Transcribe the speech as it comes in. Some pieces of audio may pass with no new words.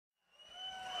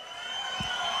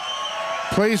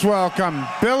Please welcome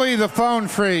Billy the Phone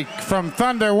Freak from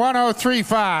Thunder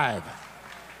 1035.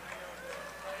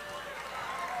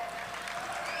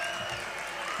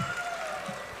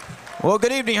 Well,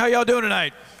 good evening. How y'all doing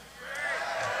tonight?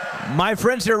 My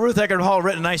friends here at Ruth Eckerd Hall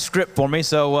written a nice script for me.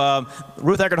 So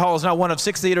Ruth Eckerd Hall is now one of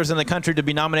 6 theaters in the country to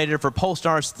be nominated for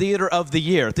Polestar's Theater of the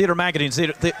Year. Theater Magazine's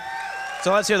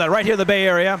So let's hear that right here in the Bay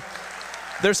Area.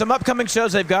 There's some upcoming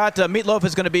shows they've got. Meatloaf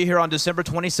is going to be here on December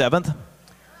 27th.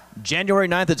 January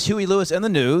 9th, it's Huey Lewis and the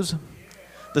News.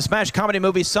 The smash comedy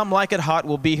movie Some Like It Hot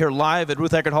will be here live at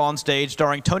Ruth Eckerd Hall on stage,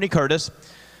 starring Tony Curtis.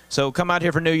 So come out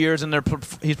here for New Year's, and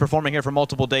he's performing here for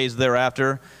multiple days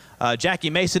thereafter. Jackie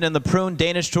Mason and the Prune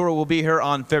Danish Tour will be here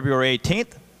on February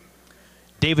 18th.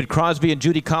 David Crosby and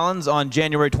Judy Collins on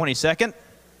January 22nd.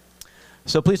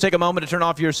 So please take a moment to turn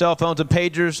off your cell phones and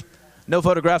pagers. No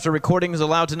photographs or recordings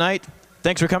allowed tonight.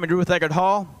 Thanks for coming to Ruth Eckerd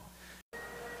Hall.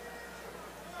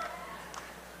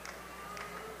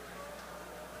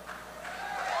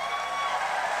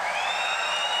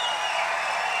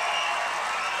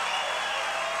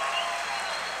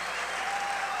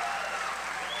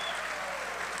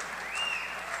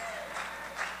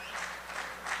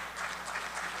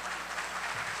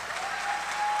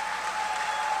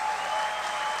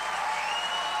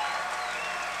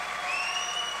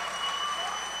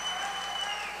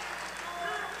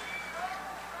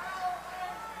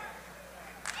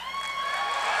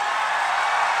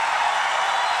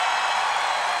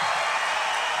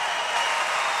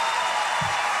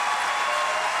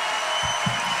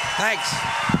 Thanks.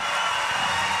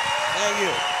 Thank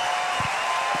you.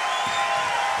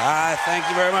 Thank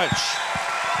you very much.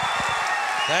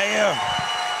 Thank you.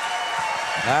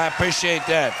 I appreciate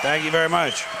that. Thank you very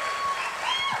much.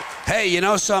 Hey, you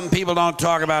know something people don't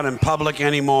talk about in public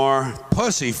anymore?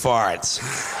 Pussy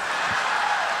farts.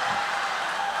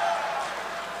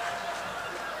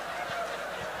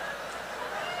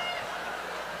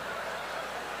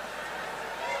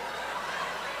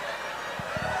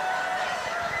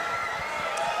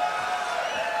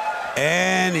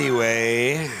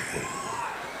 Anyway,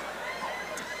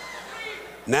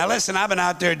 now listen, I've been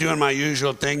out there doing my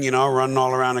usual thing, you know, running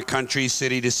all around the country,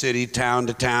 city to city, town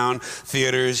to town,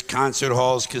 theaters, concert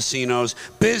halls, casinos,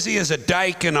 busy as a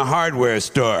dyke in a hardware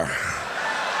store.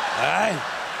 All right?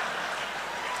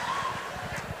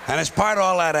 And as part of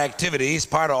all that activity, as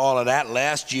part of all of that,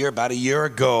 last year, about a year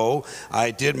ago, I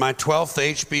did my 12th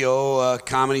HBO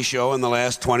comedy show in the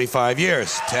last 25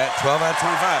 years. 12 out of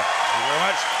 25. Thank you very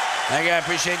much. Thank you, I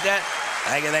appreciate that.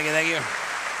 Thank you, thank you, thank you.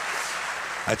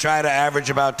 I try to average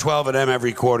about 12 of them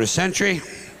every quarter century.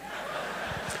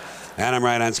 And I'm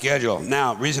right on schedule.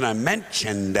 Now, reason I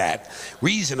mentioned that,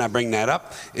 reason I bring that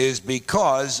up is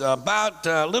because about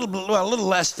a little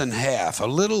less than half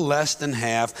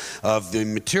of the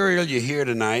material you hear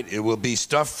tonight, it will be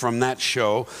stuff from that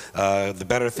show, the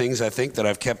better things I think that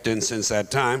I've kept in since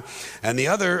that time. And the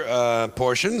other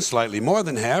portion, slightly more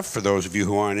than half, for those of you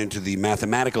who aren't into the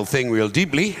mathematical thing real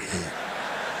deeply,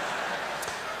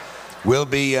 will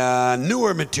be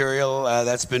newer material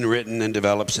that's been written and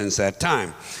developed since that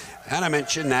time. And I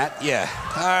mentioned that, yeah.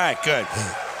 All right, good.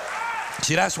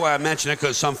 See, that's why I mention it,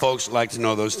 because some folks like to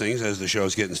know those things as the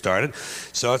show's getting started.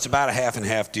 So it's about a half and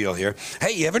half deal here.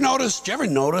 Hey, did you ever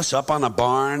notice up on a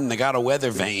barn, they got a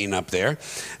weather vane up there?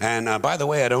 And by the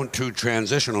way, I don't do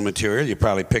transitional material. You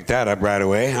probably picked that up right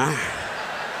away, huh?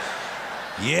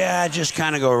 Yeah, I just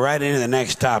kind of go right into the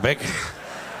next topic.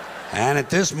 And at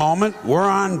this moment, we're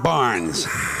on barns.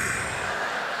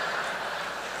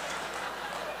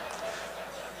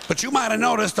 But you might have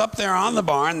noticed up there on the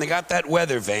barn, they got that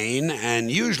weather vane,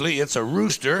 and usually it's a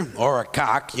rooster or a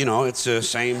cock. You know, it's the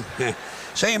same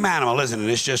animal, isn't it?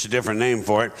 It's just a different name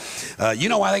for it. You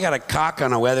know why they got a cock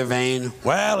on a weather vane?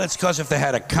 Well, it's because if they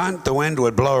had a cunt, the wind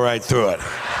would blow right through it.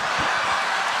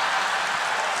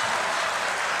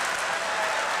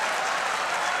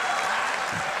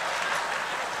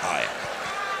 Oh, yeah.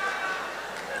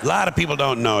 A lot of people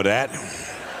don't know that.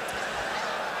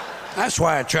 That's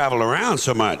why I travel around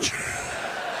so much.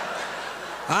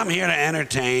 I'm here to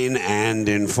entertain and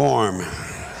inform.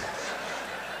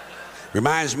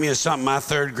 Reminds me of something my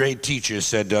third grade teacher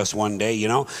said to us one day, you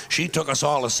know. She took us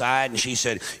all aside and she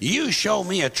said, "You show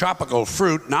me a tropical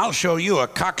fruit and I'll show you a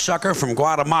cocksucker from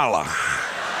Guatemala."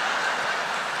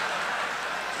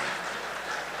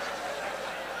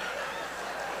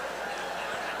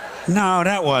 No,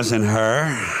 that wasn't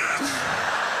her.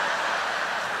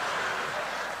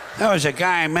 That was a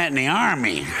guy I met in the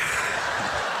Army.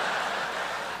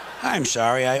 I'm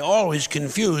sorry, I always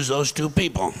confuse those two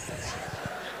people.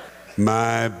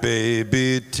 My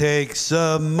baby takes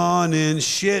a morning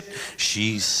shit.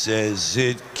 She says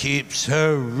it keeps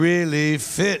her really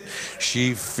fit.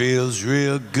 She feels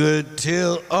real good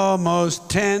till almost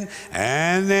 10,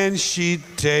 and then she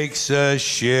takes a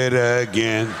shit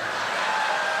again.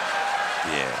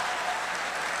 Yeah.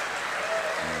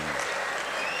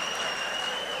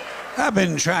 I've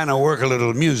been trying to work a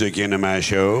little music into my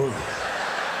show.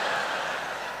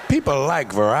 People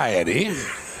like variety.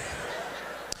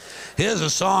 Here's a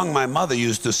song my mother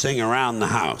used to sing around the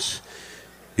house.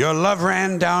 Your love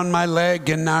ran down my leg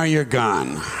and now you're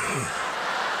gone.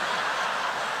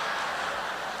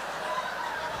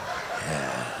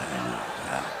 Yeah.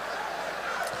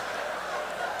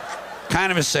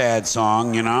 Kind of a sad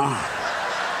song, you know.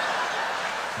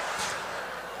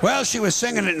 Well, she was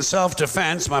singing it in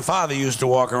self-defense. My father used to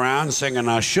walk around singing,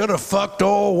 I should have fucked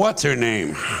old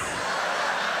what's-her-name.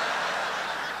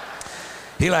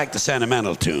 He liked the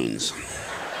sentimental tunes.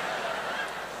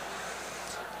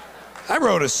 I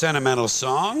wrote a sentimental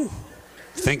song.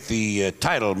 Think the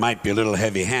title might be a little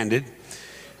heavy-handed.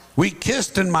 We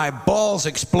kissed and my balls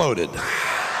exploded.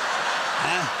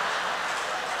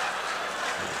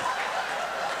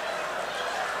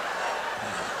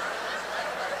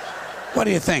 What do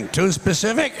you think? Too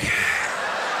specific?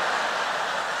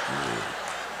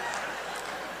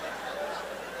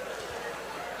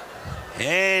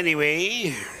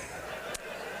 Anyway,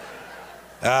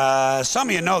 some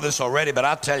of you know this already, but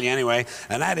I'll tell you anyway,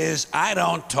 and that is I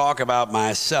don't talk about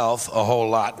myself a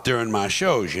whole lot during my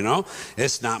shows, you know.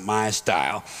 It's not my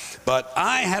style. But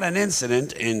I had an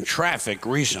incident in traffic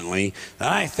recently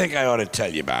that I think I ought to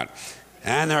tell you about.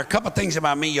 And there are a couple things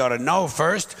about me you ought to know.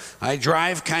 First, I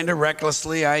drive kind of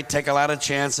recklessly. I take a lot of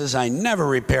chances. I never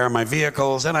repair my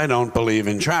vehicles, and I don't believe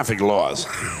in traffic laws.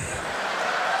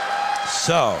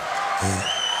 So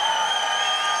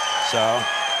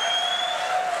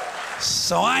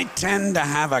I tend to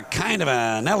have a kind of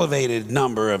an elevated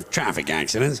number of traffic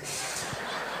accidents.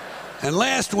 And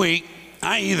last week,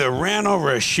 I either ran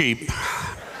over a sheep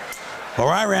or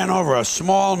I ran over a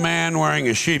small man wearing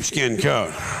a sheepskin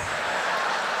coat.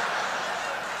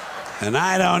 And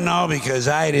I don't know because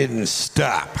I didn't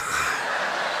stop.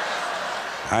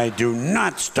 I do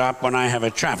not stop when I have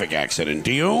a traffic accident.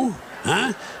 Do you?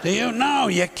 Huh? Do you? No,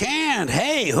 you can't.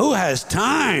 Hey, who has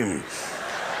time?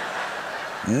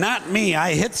 Not me.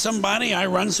 I hit somebody, I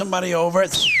run somebody over.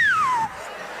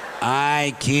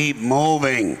 I keep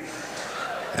moving.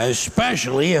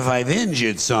 Especially if I've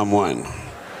injured someone.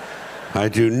 I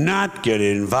do not get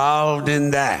involved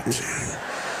in that.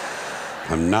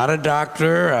 I'm not a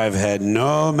doctor. I've had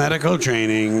no medical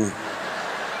training.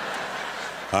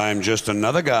 I'm just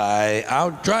another guy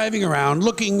out driving around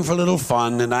looking for a little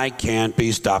fun, and I can't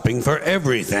be stopping for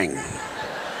everything.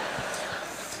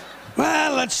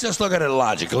 Well, let's just look at it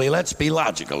logically. Let's be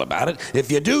logical about it. If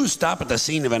you do stop at the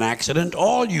scene of an accident,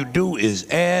 all you do is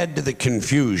add to the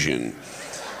confusion.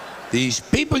 These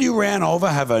people you ran over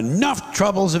have enough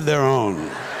troubles of their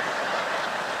own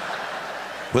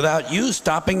without you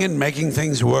stopping and making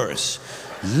things worse.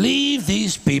 Leave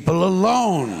these people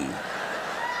alone.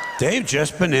 They've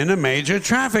just been in a major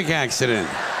traffic accident.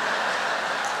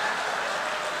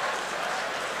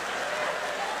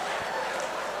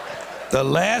 The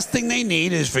last thing they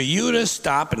need is for you to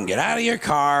stop and get out of your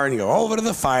car and go over to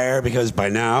the fire, because by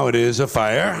now it is a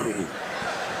fire,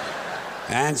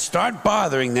 and start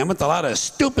bothering them with a lot of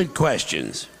stupid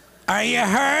questions. Are you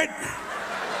hurt?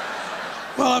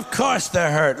 Well, of course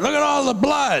they're hurt. Look at all the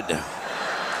blood.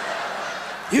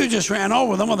 You just ran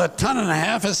over them with 1.5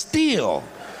 tons of steel.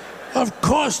 Of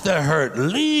course they're hurt.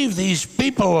 Leave these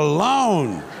people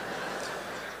alone.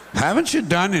 Haven't you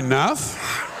done enough?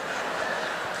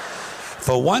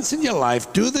 For once in your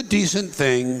life, do the decent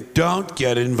thing. Don't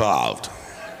get involved.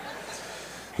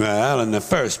 Well, in the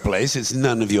first place, it's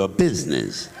none of your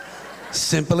business.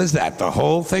 Simple as that. The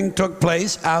whole thing took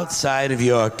place outside of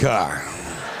your car.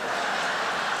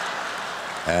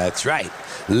 That's right.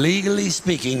 Legally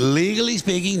speaking,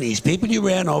 these people you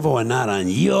ran over were not on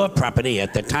your property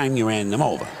at the time you ran them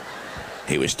over.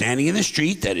 They were standing in the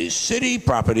street that is city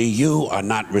property. You are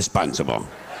not responsible.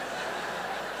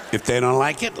 If they don't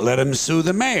like it, let them sue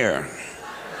the mayor.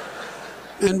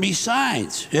 And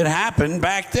besides, it happened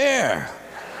back there.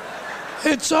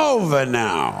 It's over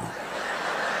now.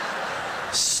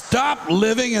 Stop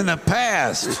living in the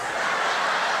past.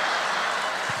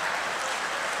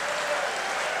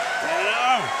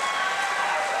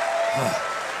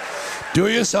 Do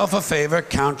yourself a favor,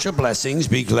 count your blessings,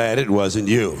 be glad it wasn't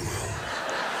you.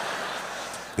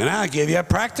 And I'll give you a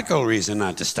practical reason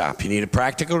not to stop. You need a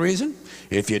practical reason?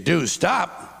 If you do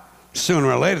stop, Sooner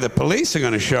or later, the police are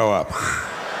going to show up.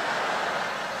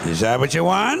 Is that what you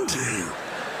want?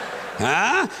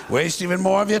 Huh? Waste even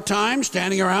more of your time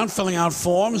standing around filling out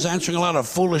forms, answering a lot of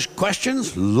foolish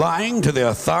questions, lying to the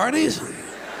authorities?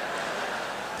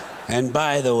 And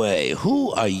by the way,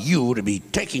 who are you to be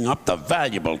taking up the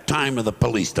valuable time of the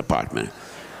police department?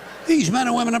 These men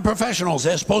and women are professionals.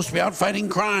 They're supposed to be out fighting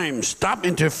crime. Stop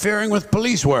interfering with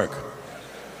police work.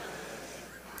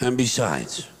 And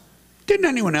besides, didn't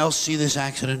anyone else see this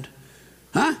accident?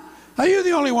 Huh? Are you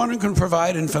the only one who can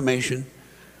provide information?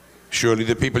 Surely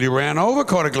the people you ran over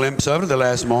caught a glimpse of it at the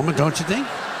last moment, don't you think?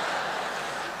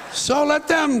 So let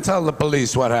them tell the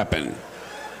police what happened.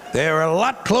 They're a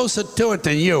lot closer to it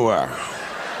than you are.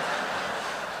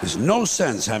 There's no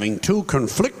sense having two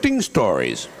conflicting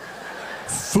stories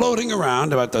floating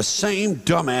around about the same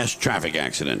dumbass traffic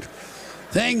accident.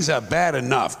 Things are bad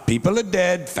enough. People are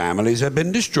dead, families have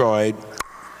been destroyed.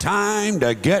 Time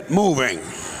to get moving.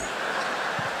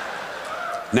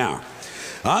 Now,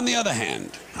 on the other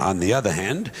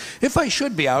hand, if I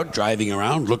should be out driving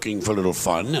around looking for a little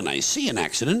fun and I see an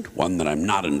accident, one that I'm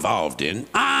not involved in,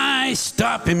 I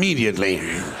stop immediately.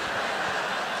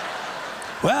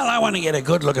 Well, I want to get a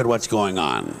good look at what's going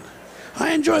on.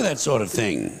 I enjoy that sort of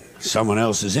thing. Someone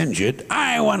else is injured,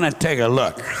 I want to take a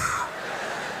look.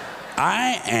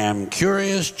 I am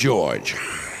Curious George.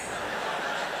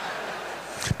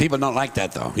 People don't like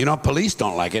that, though. You know, police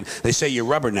don't like it. They say you're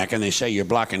rubbernecking, they say you're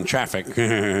blocking traffic.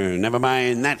 Never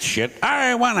mind that shit.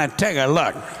 I want to take a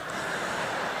look.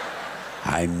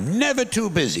 I'm never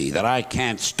too busy that I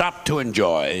can't stop to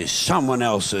enjoy someone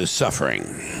else's suffering.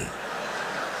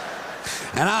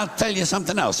 And I'll tell you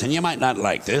something else, and you might not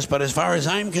like this, but as far as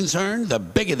I'm concerned, the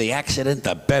bigger the accident,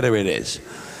 the better it is.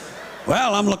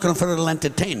 Well, I'm looking for a little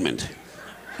entertainment.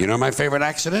 You know my favorite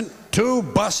accident? 2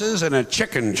 buses and a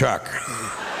chicken truck.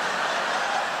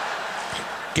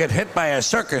 Get hit by a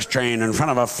circus train in front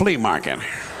of a flea market.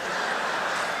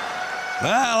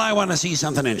 Well, I want to see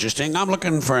something interesting. I'm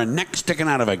looking for a neck sticking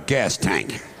out of a gas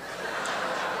tank.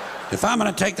 If I'm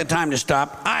going to take the time to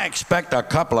stop, I expect a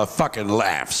couple of fucking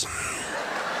laughs.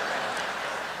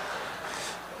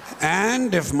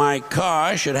 And if my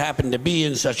car should happen to be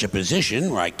in such a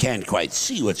position where I can't quite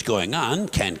see what's going on,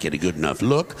 can't get a good enough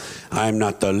look, I'm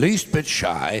not the least bit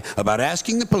shy about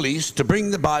asking the police to bring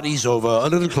the bodies over a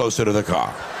little closer to the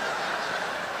car.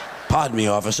 Pardon me,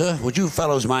 officer. Would you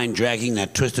fellows mind dragging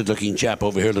that twisted-looking chap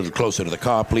over here a little closer to the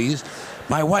car, please?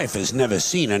 My wife has never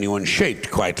seen anyone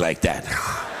shaped quite like that.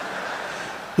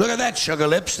 Look at that, sugar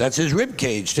lips. That's his rib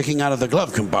cage sticking out of the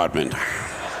glove compartment.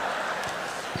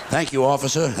 Thank you,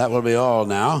 officer. That will be all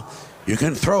now. You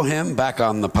can throw him back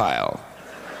on the pile.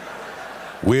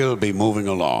 We'll be moving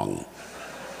along.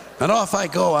 And off I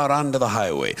go out onto the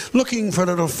highway, looking for a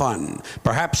little fun.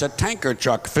 Perhaps a tanker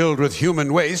truck filled with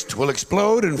human waste will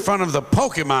explode in front of the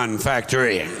Pokemon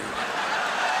factory.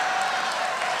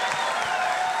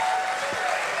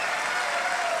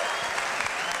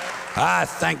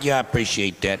 Thank you. I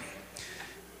appreciate that.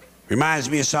 Reminds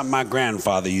me of something my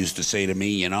grandfather used to say to me,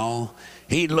 you know.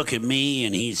 He'd look at me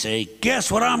and he'd say,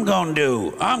 "Guess what I'm gonna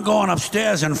do? I'm going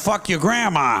upstairs and fuck your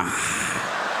grandma."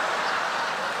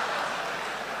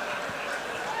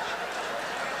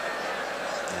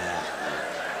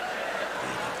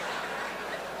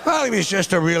 Well, he was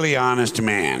just a really honest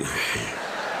man.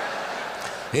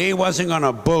 He wasn't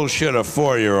gonna bullshit a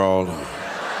 4-year-old. You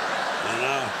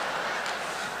know?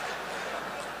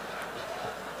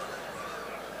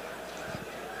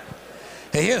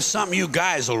 Hey, here's something you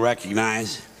guys will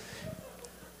recognize.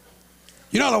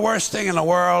 You know the worst thing in the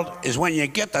world is when you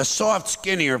get the soft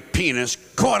skin of your penis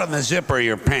caught in the zipper of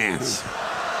your pants.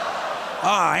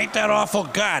 Ah, ain't that awful?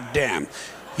 Goddamn.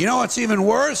 You know what's even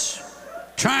worse?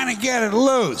 Trying to get it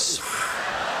loose.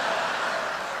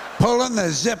 Pulling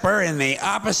the zipper in the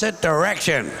opposite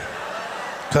direction.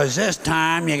 'Cause this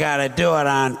time you gotta do it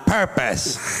on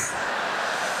purpose.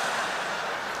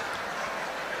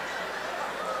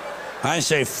 I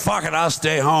say, fuck it, I'll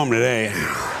stay home today.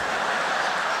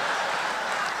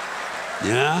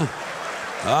 Yeah?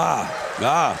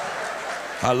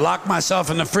 I'll lock myself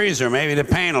in the freezer. Maybe the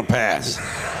pain will pass.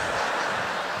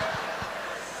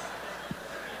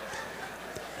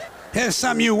 Here's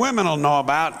something you women will know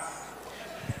about.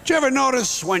 Did you ever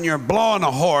notice when you're blowing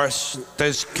a horse,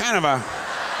 there's kind of a...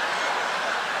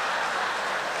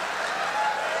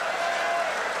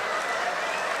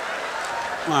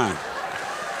 Come on.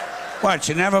 What,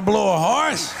 you never blew a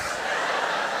horse?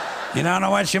 You don't know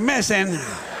what you're missing.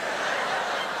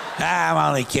 I'm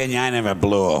only kidding you, I never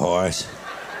blew a horse.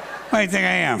 What do you think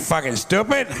I am, fucking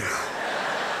stupid?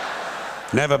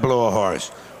 Never blew a horse.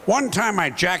 One time I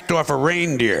jacked off a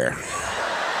reindeer.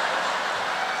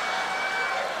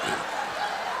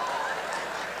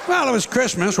 Well, it was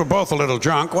Christmas. We're both a little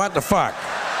drunk. What the fuck?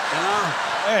 You know?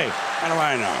 Hey, how do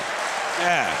I know?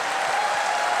 Yeah.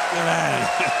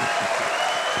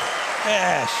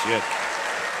 Yeah, shit.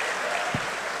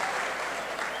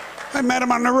 I met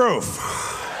him on the roof.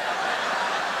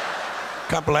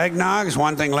 Couple eggnogs,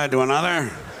 one thing led to another.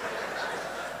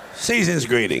 Season's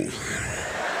greetings.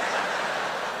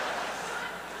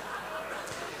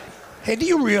 Hey, do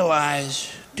you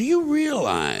realize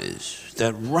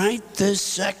that right this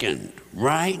second,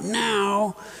 right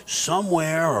now,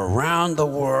 somewhere around the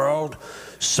world,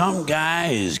 some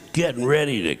guy is getting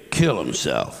ready to kill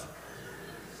himself?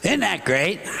 Isn't that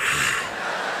great?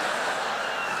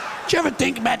 Did you ever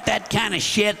think about that kind of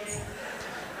shit?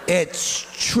 It's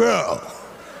true.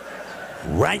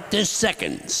 Right this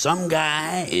second, some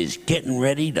guy is getting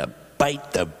ready to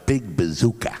bite the big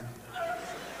bazooka.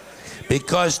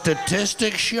 Because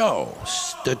statistics show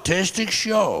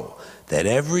that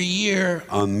every year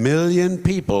 1 million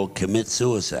people commit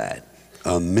suicide.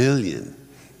 1 million.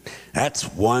 That's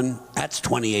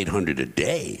 2,800 a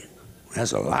day.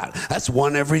 That's a lot. That's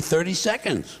one every 30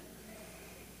 seconds.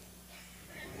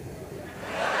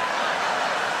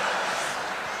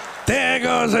 There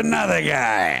goes another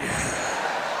guy.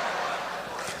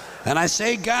 And I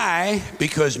say guy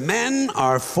because men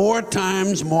are 4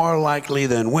 times more likely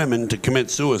than women to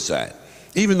commit suicide,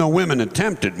 even though women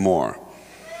attempt it more.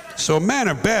 So men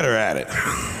are better at it.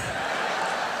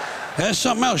 There's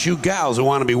something else you gals will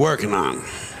want to be working on.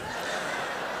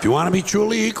 If you want to be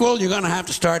truly equal, you're going to have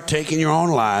to start taking your own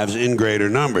lives in greater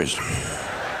numbers.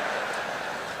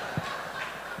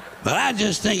 But I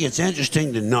just think it's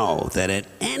interesting to know that at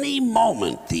any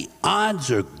moment, the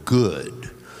odds are good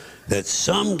that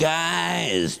some guy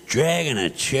is dragging a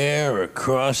chair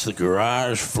across the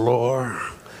garage floor,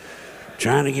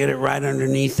 trying to get it right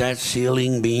underneath that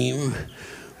ceiling beam.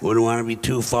 Wouldn't want to be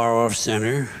too far off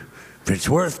center. If it's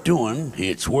worth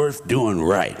doing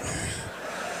right.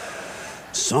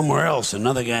 Somewhere else,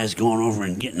 another guy's going over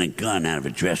and getting a gun out of a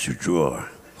dresser drawer.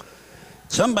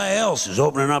 Somebody else is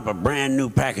opening up a brand new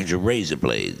package of razor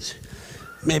blades.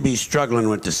 Maybe he's struggling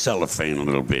with the cellophane a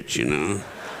little bit, you know?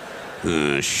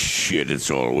 Shit, it's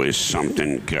always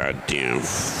something. Goddamn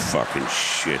fucking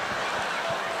shit.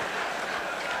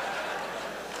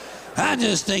 I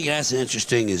just think that's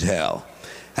interesting as hell.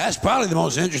 That's probably the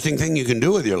most interesting thing you can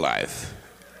do with your life.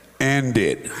 End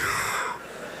it.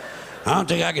 I don't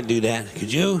think I could do that.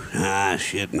 Could you? Ah,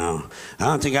 shit, no. I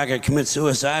don't think I could commit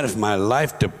suicide if my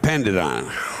life depended on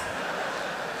it.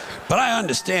 But I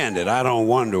understand it. I don't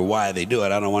wonder why they do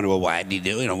it. I don't wonder, well, why did he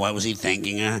do it? You know, what was he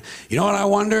thinking? You know what I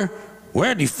wonder?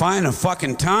 Where'd he find the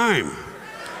fucking time?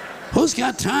 Who's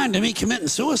got time to be committing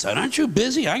suicide? Aren't you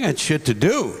busy? I got shit to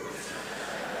do.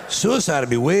 Suicide would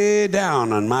be way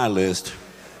down on my list.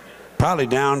 Probably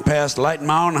down past lighting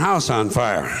my own house on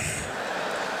fire.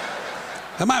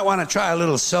 I might want to try a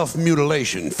little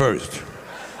self-mutilation first.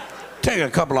 Take a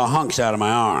couple of hunks out of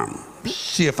my arm.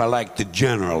 See if I like the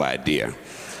general idea.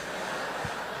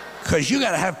 Because you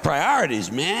got to have priorities,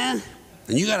 man.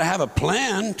 And you got to have a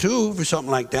plan, too, for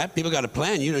something like that. People got a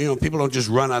plan. You know, people don't just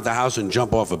run out the house and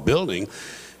jump off a building.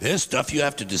 There's stuff you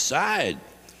have to decide.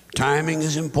 Timing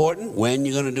is important. When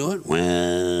you're going to do it?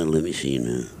 Well, let me see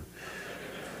now.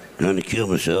 Going to kill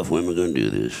myself. When am I going to do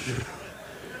this?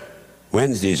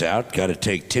 Wednesday's out. Got to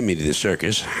take Timmy to the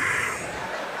circus.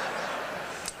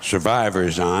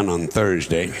 Survivor's on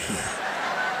Thursday.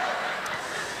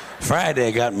 Friday,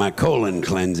 I got my colon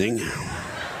cleansing.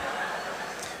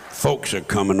 Folks are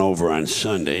coming over on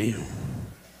Sunday.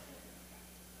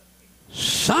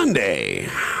 Sunday?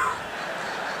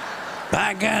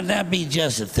 By God, that'd be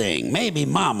just a thing. Maybe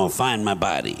Mom will find my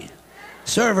body.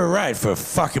 Serve her right for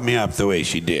fucking me up the way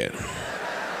she did.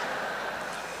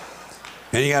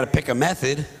 And you got to pick a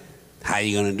method. How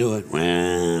you going to do it?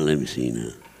 Well, let me see now.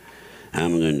 How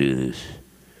am I going to do this?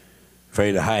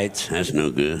 Afraid of heights? That's no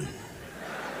good.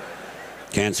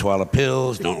 Can't swallow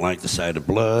pills. Don't like the sight of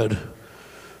blood.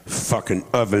 Fucking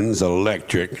oven's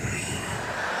electric.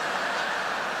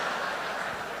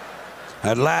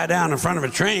 I'd lie down in front of a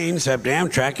train, except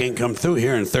Amtrak ain't come through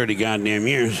here in 30 goddamn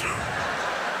years.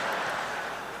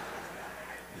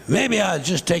 Maybe I'll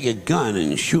just take a gun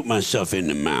and shoot myself in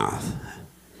the mouth.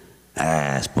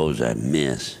 I suppose I'd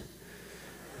miss.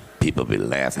 People be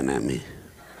laughing at me.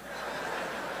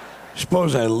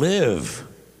 Suppose I live.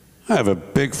 I have a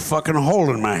big fucking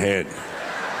hole in my head.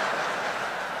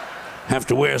 Have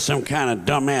to wear some kind of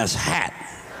dumbass hat.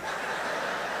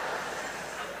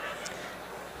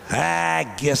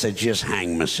 I guess I'd just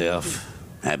hang myself.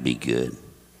 That'd be good.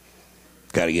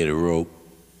 Gotta get a rope.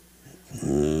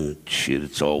 Shit,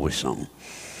 it's always something.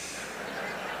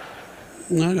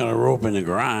 I got a rope in the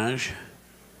garage.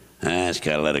 I just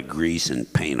got a lot of grease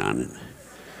and paint on it.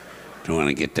 Don't want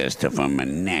to get that stuff on my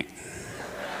neck.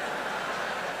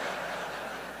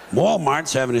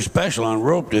 Walmart's having a special on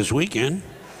rope this weekend.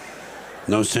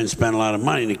 No sense spending a lot of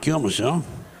money to kill myself.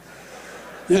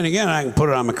 Then again, I can put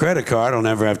it on my credit card. I'll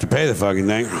never have to pay the fucking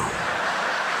thing.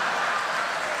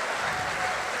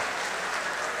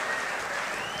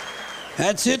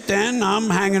 That's it then. I'm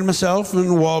hanging myself and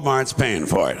Walmart's paying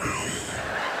for it.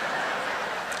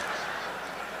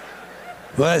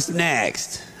 What's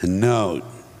next? A note.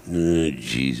 Oh,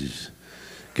 Jesus.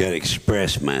 Gotta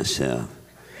express myself.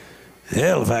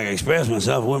 Hell, if I could express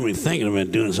myself, I wouldn't be thinking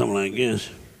about doing something like this.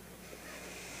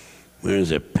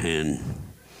 Where's a pen?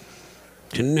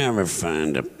 Can never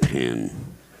find a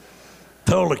pen.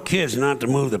 Told the kids not to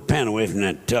move the pen away from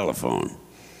that telephone.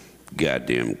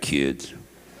 Goddamn kids.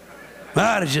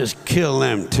 I ought to just kill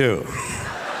them too.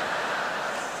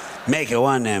 Make it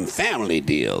one of them family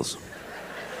deals.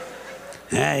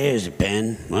 Here's a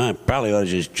pen. Well, I probably ought to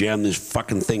just jam this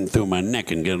fucking thing through my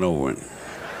neck and get it over with.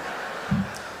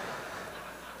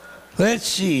 Let's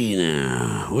see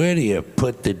now. Where do you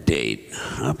put the date?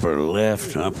 Upper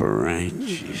left, upper right?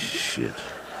 Shit.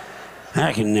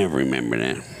 I can never remember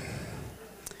that.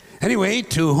 Anyway,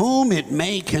 to whom it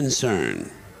may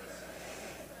concern.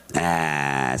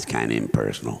 It's kind of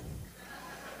impersonal.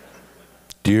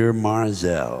 Dear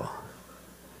Marzell.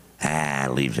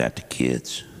 Leaves that to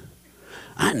kids.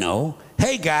 I know.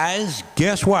 Hey guys,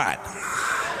 guess what?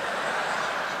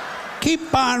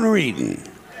 Keep on reading.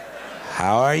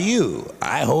 How are you?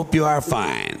 I hope you are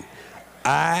fine.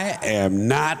 I am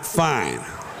not fine.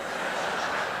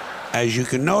 As you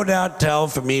can no doubt tell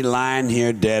from me lying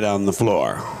here dead on the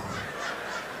floor.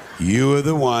 You are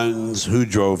the ones who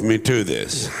drove me to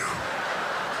this.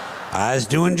 I was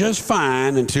doing just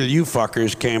fine until you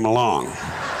fuckers came along.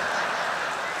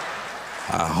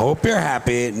 I hope you're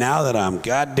happy now that I'm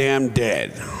goddamn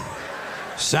dead.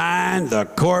 Signed, the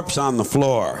corpse on the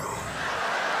floor.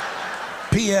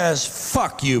 P.S.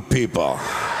 Fuck you people.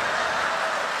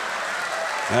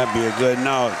 That'd be a good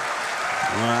note.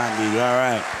 Well, that'd be all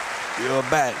right. You'll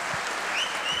bet.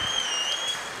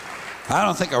 I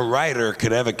don't think a writer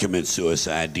could ever commit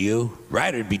suicide, do you?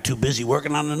 Writer'd be too busy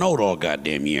working on the note all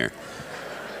goddamn year.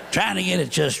 Trying to get it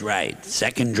just right.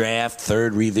 Second draft,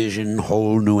 third revision,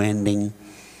 whole new ending.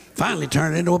 Finally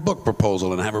turn it into a book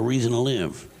proposal and have a reason to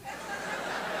live.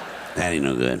 That ain't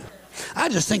no good. I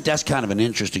just think that's kind of an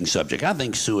interesting subject. I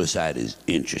think suicide is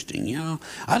interesting, you know?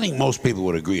 I think most people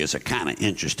would agree it's a kind of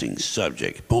interesting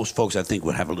subject. Most folks, I think,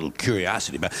 would have a little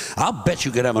curiosity about it. I'll bet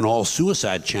you could have an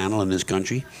all-suicide channel in this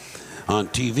country on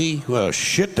TV. Well,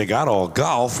 shit, they got all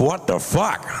golf. What the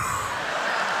fuck?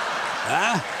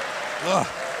 Huh?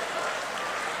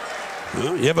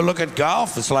 Well, you ever look at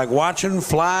golf? It's like watching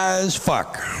flies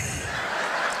fuck.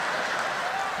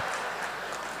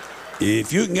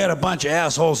 If you can get a bunch of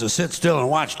assholes to sit still and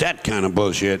watch that kind of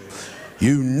bullshit,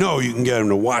 you know you can get them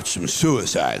to watch some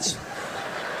suicides.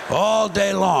 All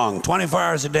day long, 24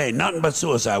 hours a day, nothing but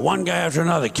suicide. One guy after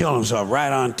another killing himself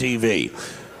right on TV.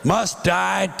 Must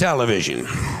die television.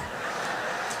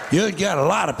 You'd get a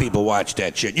lot of people watch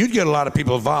that shit. You'd get a lot of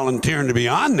people volunteering to be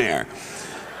on there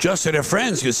just so their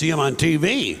friends could see them on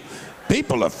TV.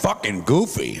 People are fucking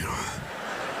goofy.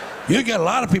 You get a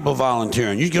lot of people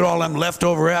volunteering. You get all them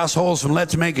leftover assholes from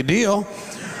Let's Make a Deal.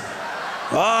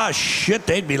 Oh, shit,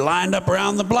 they'd be lined up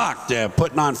around the block. They're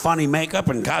putting on funny makeup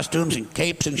and costumes and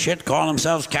capes and shit, calling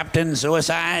themselves Captain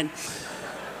Suicide.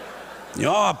 You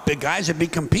know, big guys would be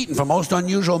competing for most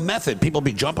unusual method. People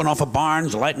be jumping off of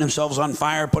barns, lighting themselves on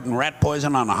fire, putting rat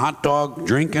poison on a hot dog,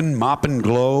 drinking, mopping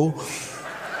glow.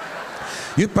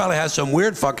 You'd probably have some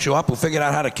weird fuck show up who figured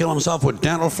out how to kill himself with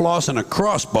dental floss and a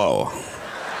crossbow.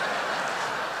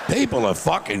 People are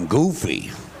fucking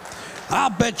goofy. I'll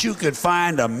bet you could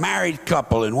find a married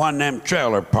couple in one of them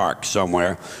trailer parks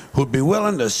somewhere who'd be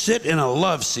willing to sit in a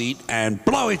love seat and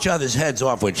blow each other's heads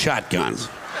off with shotguns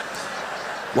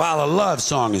while a love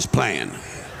song is playing.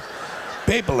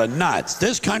 People are nuts.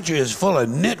 This country is full of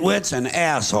nitwits and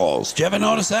assholes. Did you ever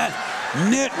notice that?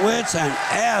 Nitwits and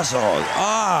assholes.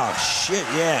 Oh, shit,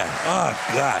 yeah. Oh,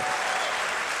 God.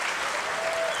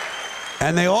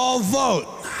 And they all vote.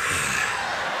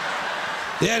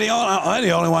 Yeah, they're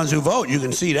the only ones who vote. You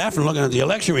can see that from looking at the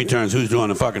election returns, who's doing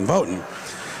the fucking voting.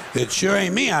 It sure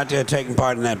ain't me out there taking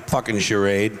part in that fucking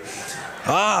charade.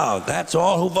 Oh, that's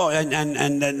all who vote.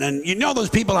 And you know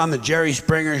those people on the Jerry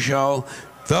Springer show?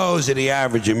 Those are the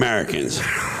average Americans.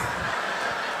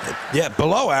 Yeah,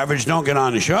 below average don't get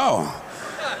on the show.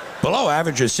 Below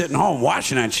average are sitting home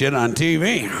watching that shit on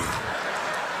TV.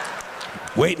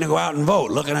 Waiting to go out and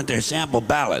vote, looking at their sample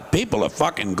ballot. People are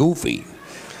fucking goofy.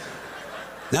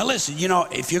 Now listen, you know,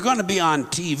 if you're going to be on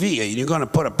TV and you're going to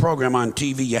put a program on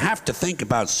TV, you have to think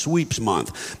about sweeps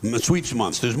month. Sweeps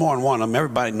months, there's more than one of them.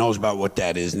 Everybody knows about what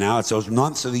that is now. It's those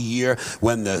months of the year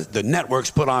when the networks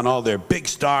put on all their big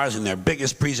stars and their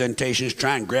biggest presentations,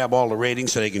 try and grab all the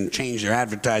ratings so they can change their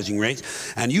advertising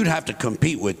rates. And you'd have to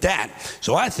compete with that.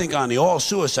 So I think on the All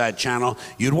Suicide channel,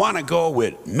 you'd want to go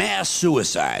with mass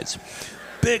suicides.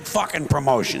 Big fucking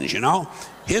promotions, you know?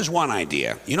 Here's one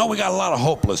idea. You know, we got a lot of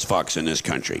hopeless fucks in this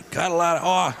country. Got a lot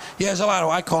of, yeah, there's a lot of,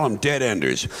 I call them dead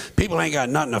enders. People ain't got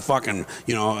nothing to fucking,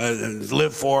 you know,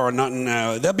 live for or nothing.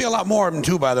 There'll be a lot more of them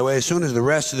too, by the way, as soon as the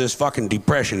rest of this fucking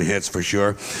depression hits, for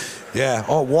sure. Yeah,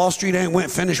 Wall Street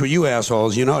ain't finished with you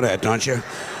assholes. You know that, don't you?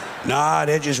 Nah,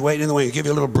 they're just waiting in the wings. Give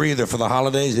you a little breather for the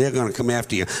holidays. They're going to come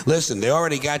after you. Listen, they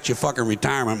already got your fucking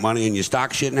retirement money and your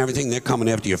stock shit and everything. They're coming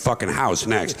after your fucking house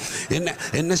next.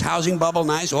 Isn't this housing bubble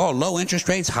nice? Oh, low interest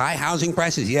rates, high housing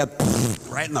prices. Yeah,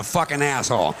 right in the fucking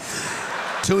asshole.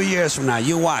 2 years from now,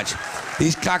 you watch.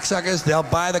 These cocksuckers, they'll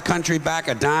buy the country back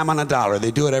a dime on a dollar. They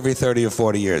do it every 30 or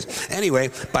 40 years. Anyway,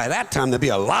 by that time, there'll be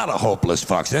a lot of hopeless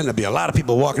fucks. Then there'll be a lot of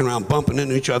people walking around bumping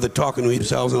into each other, talking to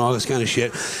themselves and all this kind of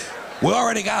shit. We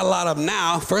already got a lot of them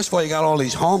now. First of all, you got all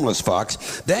these homeless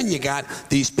fucks. Then you got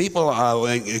these people,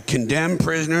 condemned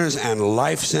prisoners and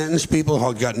life sentence people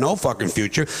who got no fucking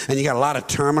future. And you got a lot of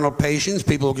terminal patients,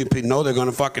 people who know they're going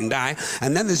to fucking die.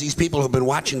 And then there's these people who've been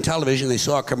watching television. They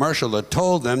saw a commercial that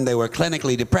told them they were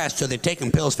clinically depressed, so they're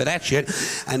taking pills for that shit.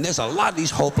 And there's a lot of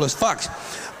these hopeless fucks.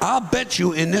 I'll bet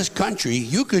you in this country,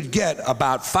 you could get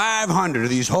about 500 of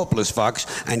these hopeless fucks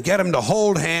and get them to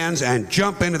hold hands and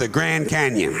jump into the Grand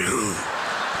Canyon.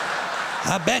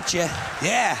 I bet you,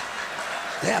 yeah.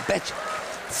 Yeah, I bet you.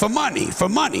 For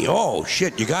money. Oh,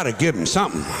 shit, you gotta give them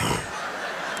something.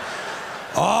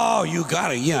 Oh, you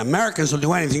gotta, yeah, Americans will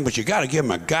do anything, but you gotta give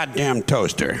them a goddamn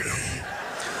toaster.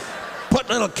 Put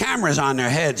little cameras on their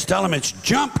heads, tell them it's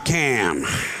jump cam.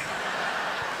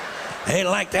 They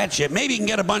like that shit. Maybe you can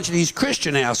get a bunch of these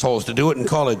Christian assholes to do it and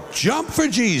call it Jump for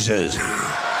Jesus.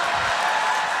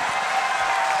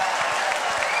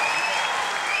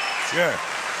 Sure.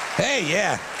 Hey,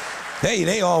 yeah. Hey,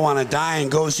 they all want to die and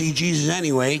go see Jesus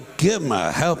anyway. Give them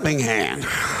a helping hand.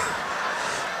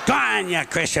 Go on, you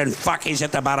Christian fuck. He's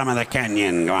at the bottom of the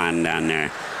canyon. Go on down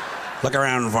there. Look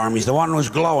around for him. He's the one who's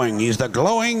glowing. He's the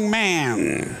glowing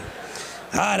man.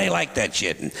 Ah, they like that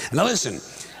shit. Now listen.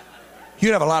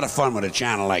 You'd have a lot of fun with a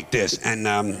channel like this. And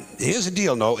here's the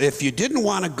deal, though. If you didn't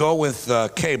want to go with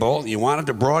cable, you wanted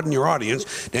to broaden your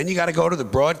audience, then you got to go to the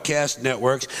broadcast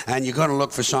networks, and you're going to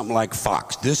look for something like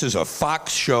Fox. This is a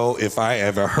Fox show, if I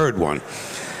ever heard one.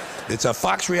 It's a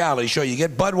Fox reality show. You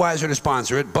get Budweiser to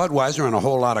sponsor it. Budweiser and a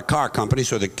whole lot of car companies,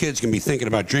 so the kids can be thinking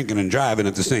about drinking and driving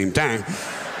at the same time.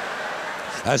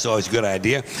 That's always a good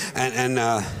idea. And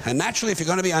naturally, if you're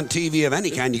going to be on TV of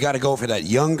any kind, you got to go for that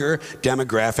younger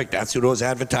demographic. That's who those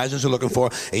advertisers are looking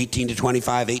for. 18 to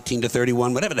 25, 18 to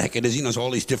 31, whatever the heck it is. You know, it's all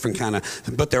these different kind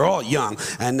of, but they're all young.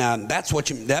 And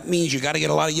that means you got to get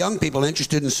a lot of young people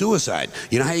interested in suicide.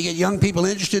 You know how you get young people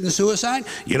interested in suicide?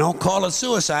 You don't call it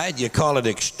suicide. You call it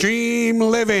extreme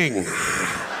living.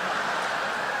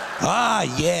 Ah,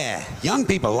 yeah. Young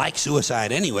people like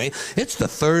suicide anyway. It's the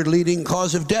third leading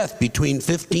cause of death between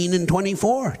 15 and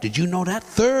 24. Did you know that?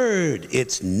 Third.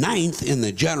 It's 9th in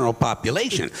the general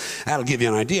population. That'll give you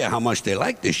an idea how much they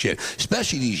like this shit,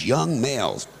 especially these young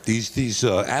males. These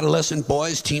adolescent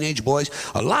boys, teenage boys,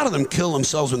 a lot of them kill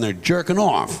themselves when they're jerking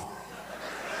off.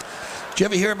 Did you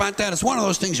ever hear about that? It's one of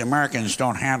those things Americans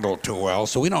don't handle too well,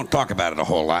 so we don't talk about it a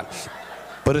whole lot.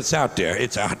 But it's out there,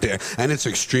 and it's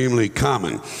extremely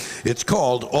common. It's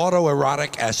called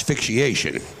autoerotic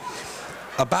asphyxiation.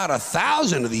 About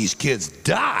 1,000 of these kids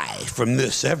die from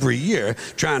this every year,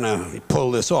 trying to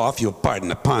pull this off. You'll pardon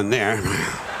the pun there.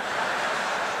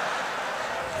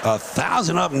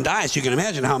 1,000 of them die, so you can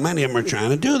imagine how many of them are trying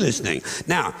to do this thing.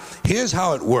 Now, here's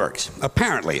how it works.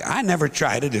 Apparently, I never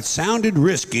tried it. It sounded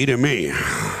risky to me.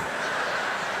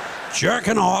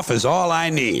 Jerking off is all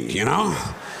I need, you know?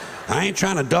 I ain't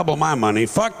trying to double my money.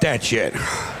 Fuck that shit.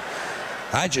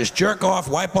 I just jerk off,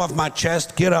 wipe off my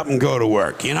chest, get up and go to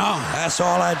work, you know? That's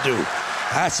all I do.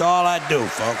 That's all I do,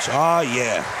 folks. Oh,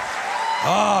 yeah.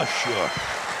 Oh,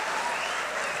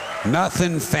 sure.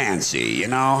 Nothing fancy, you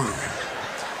know?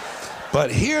 But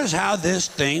here's how this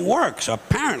thing works.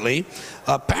 Apparently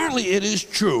it is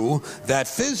true that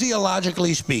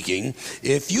physiologically speaking,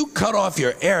 if you cut off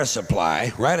your air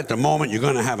supply right at the moment you're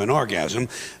going to have an orgasm,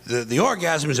 the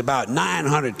orgasm is about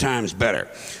 900 times better.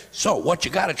 So what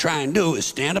you got to try and do is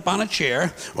stand up on a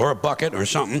chair or a bucket or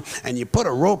something, and you put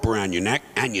a rope around your neck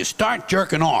and you start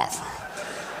jerking off.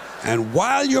 And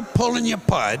while you're pulling your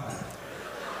pud,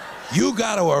 you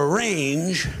got to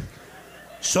arrange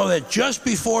so that just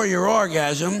before your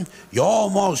orgasm, you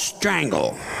almost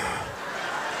strangle.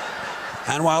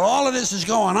 And while all of this is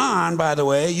going on, by the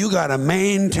way, you got to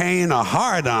maintain a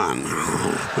hard-on,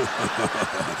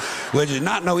 which is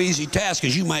not no easy task,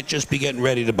 because you might just be getting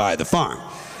ready to buy the farm.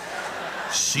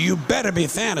 So you better be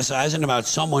fantasizing about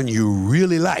someone you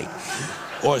really like,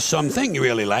 or something you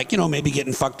really like, you know, maybe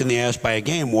getting fucked in the ass by a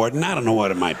game warden. I don't know what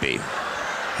it might be.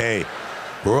 Hey,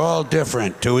 we're all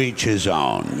different, to each his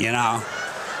own, you know?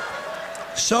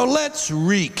 So let's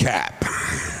recap.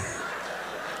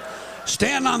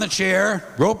 Stand on the chair,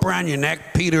 rope around your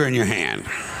neck, Peter in your hand.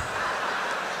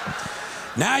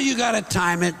 Now you gotta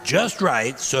time it just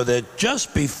right so that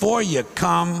just before you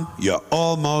come, you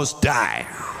almost die.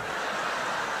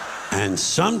 And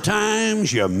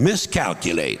sometimes you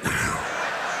miscalculate.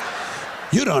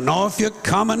 You don't know if you're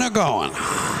coming or going.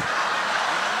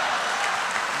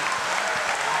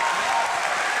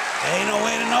 Ain't no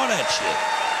way to know that shit.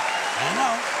 I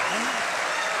know.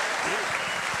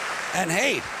 And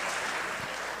hey,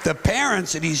 the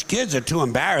parents of these kids are too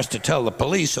embarrassed to tell the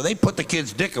police, so they put the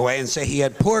kid's dick away and say he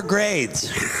had poor grades.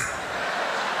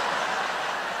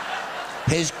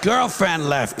 His girlfriend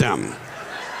left him.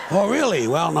 Oh, really?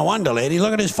 Well, no wonder, lady.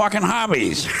 Look at his fucking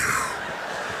hobbies.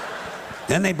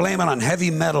 Then they blame it on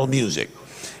heavy metal music.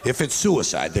 If it's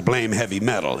suicide, they blame heavy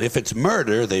metal. If it's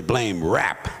murder, they blame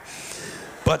rap.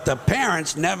 But the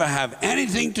parents never have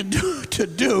anything to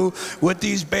do with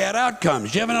these bad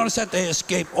outcomes. You ever notice that? They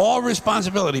escape all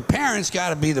responsibility. Parents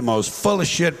gotta be the most full of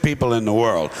shit people in the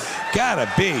world.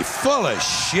 Gotta be full of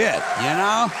shit, you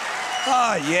know?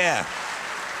 Oh, yeah.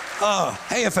 Oh,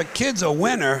 hey, if a kid's a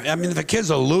winner, I mean, if a kid's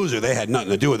a loser, they had nothing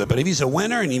to do with it. But if he's a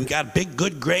winner and he's got big,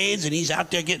 good grades and he's out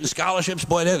there getting scholarships,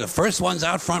 boy, they're the first ones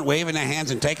out front waving their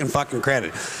hands and taking fucking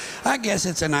credit. I guess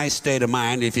it's a nice state of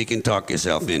mind if you can talk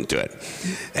yourself into it.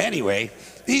 Anyway,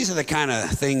 these are the kind of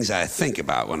things I think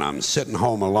about when I'm sitting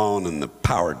home alone and the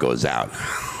power goes out.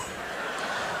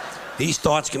 These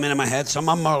thoughts come into my head. Some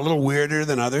of them are a little weirder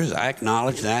than others. I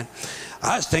acknowledge that.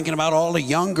 I was thinking about all the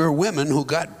younger women who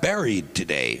got buried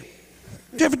today.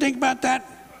 Did you ever think about that?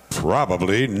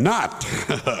 Probably not.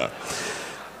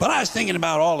 But I was thinking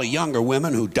about all the younger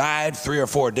women who died 3 or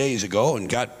 4 days ago and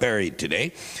got buried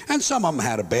today. And some of them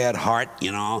had a bad heart,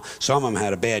 you know. Some of them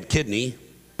had a bad kidney.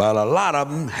 But a lot of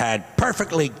them had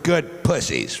perfectly good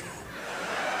pussies.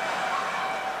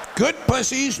 Good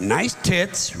pussies, nice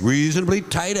tits, reasonably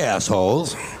tight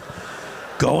assholes,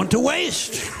 going to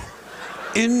waste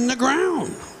in the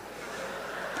ground.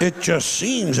 It just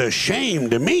seems a shame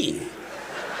to me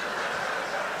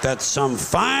that some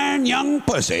fine young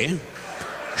pussy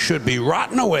should be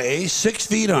rotting away 6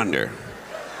 feet under.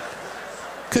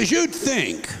 Because you'd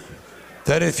think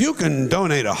that if you can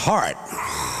donate a heart,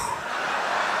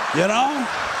 you know,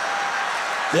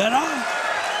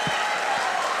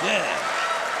 yeah,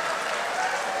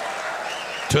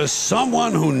 to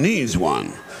someone who needs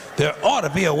one, there ought to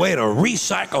be a way to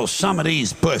recycle some of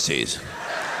these pussies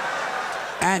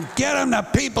and get them to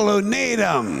people who need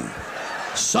them.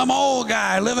 Some old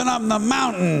guy living up in the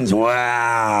mountains.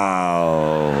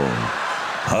 Wow.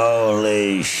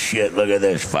 Holy shit, look at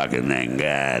this fucking thing,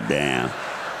 goddamn.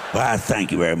 Well,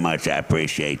 thank you very much, I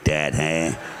appreciate that,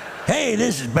 hey? Hey,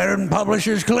 this is better than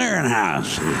Publishers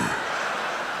Clearinghouse.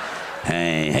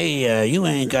 Hey, you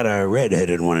ain't got a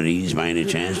red-headed one of these by any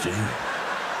chance, do you?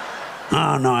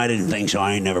 Oh, no, I didn't think so.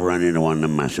 I ain't never run into one of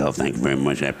them myself. Thank you very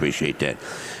much. I appreciate that.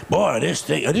 Boy, this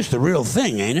thing, this the real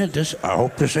thing, ain't it? I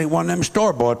hope this ain't one of them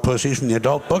store-bought pussies from the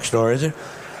adult bookstore, is it?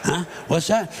 Huh? What's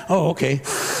that? Oh, okay.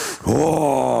 Oh,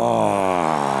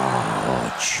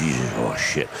 Jesus. Oh,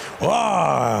 shit.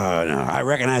 Oh, no, I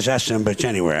recognize that son of a bitch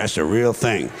anywhere. That's the real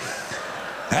thing.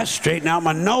 That's straightening out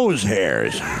my nose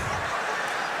hairs.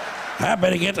 I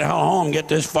better get the hell home and get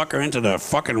this fucker into the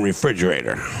fucking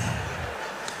refrigerator.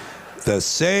 The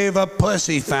Save a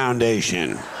Pussy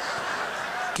Foundation.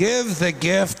 Give the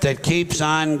gift that keeps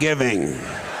on giving.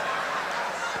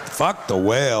 Fuck the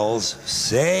whales.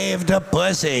 Save the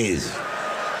pussies.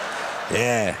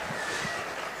 Yeah.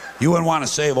 You wouldn't want to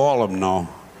save all of them, no.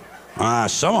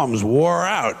 Some of them's wore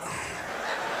out.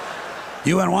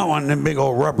 You wouldn't want one of them big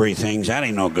old rubbery things. That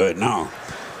ain't no good, no.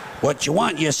 What you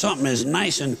want is something that's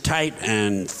nice and tight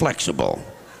and flexible.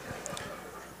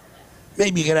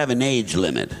 Maybe you could have an age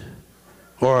limit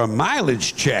or a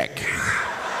mileage check.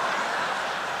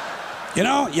 You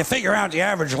know, you figure out the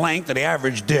average length of the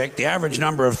average dick, the average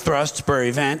number of thrusts per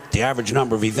event, the average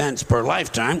number of events per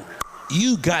lifetime.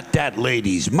 You got that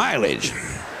lady's mileage.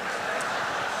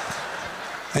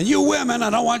 And you women, I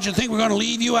don't want you to think we're going to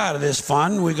leave you out of this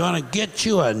fun. We're going to get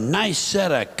you a nice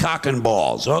set of cock and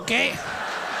balls, okay?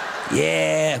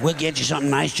 Yeah, we'll get you something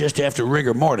nice just after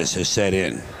rigor mortis has set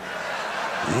in.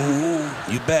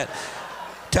 You bet.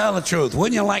 Tell the truth,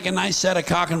 wouldn't you like a nice set of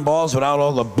cock and balls without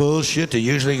all the bullshit that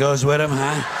usually goes with them,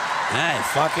 huh? Hey,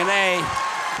 fucking A.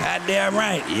 Goddamn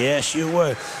right. Yes, you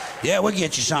would. Yeah, we'll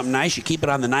get you something nice. You keep it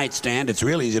on the nightstand. It's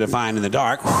real easy to find in the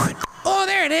dark. Oh,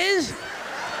 there it is.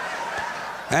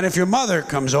 And if your mother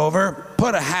comes over,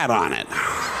 put a hat on it.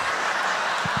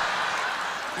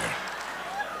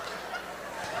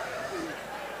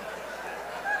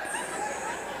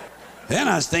 Then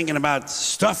I was thinking about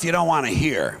stuff you don't want to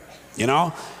hear, you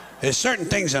know? There's certain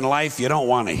things in life you don't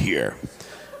want to hear.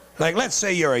 Like, let's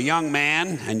say you're a young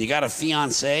man and you got a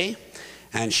fiancée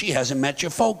and she hasn't met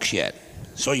your folks yet.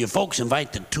 So your folks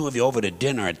invite the two of you over to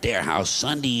dinner at their house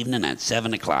Sunday evening at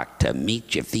 7 o'clock to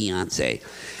meet your fiancé.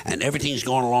 And everything's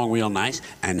going along real nice.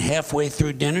 And halfway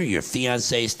through dinner, your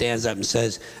fiancé stands up and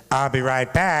says, "I'll be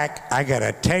right back. I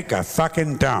gotta take a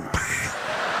fucking dump."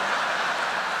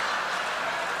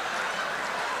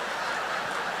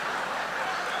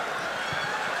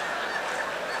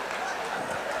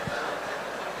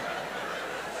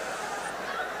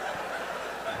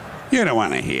 You don't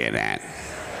want to hear that.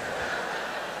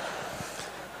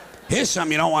 Here's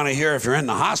something you don't want to hear if you're in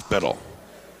the hospital.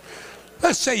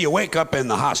 Let's say you wake up in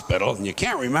the hospital and you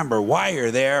can't remember why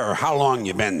you're there or how long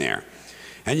you've been there.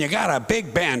 And you got a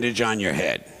big bandage on your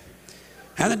head.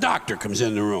 And the doctor comes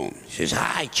in the room. He says,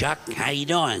 "Hi, Chuck. How you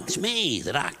doing?" "It's me,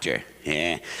 the doctor."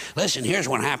 "Yeah. Listen, here's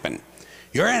what happened.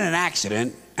 You're in an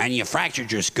accident and you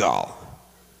fractured your skull.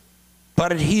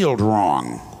 But it healed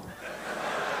wrong.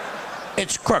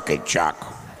 It's crooked, Chuck.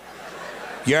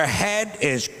 Your head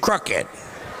is crooked.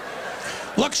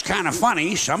 Looks kind of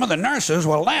funny. Some of the nurses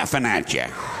were laughing at you.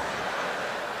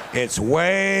 It's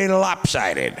way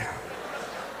lopsided.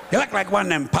 You look like one of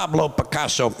them Pablo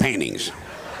Picasso paintings.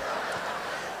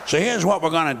 So here's what we're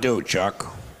going to do, Chuck.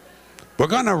 We're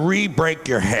going to re-break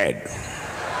your head."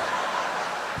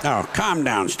 Now, calm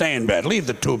down. Stay in bed. Leave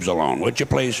the tubes alone, would you,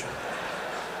 please?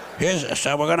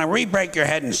 So we're going to re-break your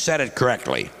head and set it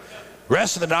correctly.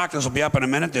 Rest of the doctors will be up in a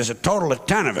minute. There's a total of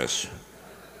 10 of us.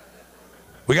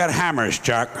 We got hammers,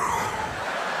 Chuck.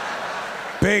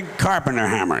 Big carpenter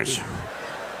hammers.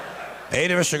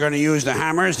 8 of us are going to use the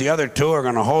hammers. The other 2 are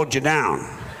going to hold you down.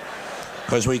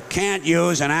 Because we can't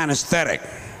use an anesthetic.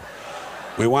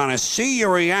 We want to see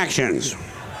your reactions.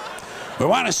 We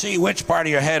want to see which part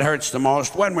of your head hurts the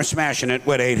most when we're smashing it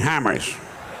with 8 hammers.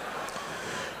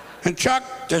 And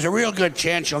Chuck, there's a real good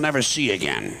chance you'll never see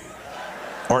again.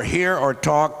 Or hear or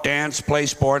talk, dance, play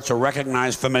sports, or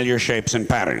recognize familiar shapes and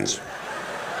patterns.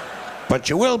 But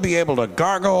you will be able to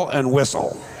gargle and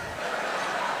whistle.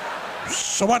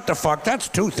 So what the fuck? That's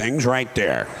 2 things right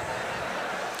there.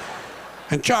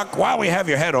 And Chuck, while we have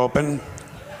your head open,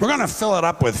 we're going to fill it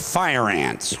up with fire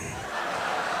ants.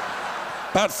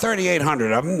 About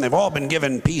 3,800 of them. They've all been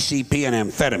given PCP and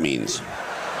amphetamines.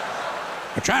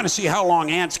 We're trying to see how long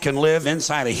ants can live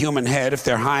inside a human head if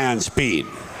they're high on speed.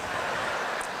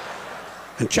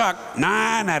 And Chuck,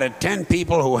 9 out of 10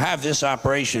 people who have this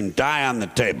operation die on the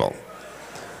table.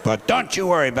 But don't you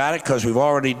worry about it, because we've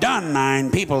already done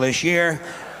 9 people this year,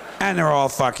 and they're all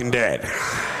fucking dead.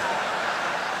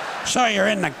 So you're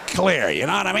in the clear, you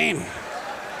know what I mean?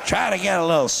 Try to get a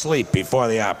little sleep before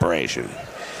the operation.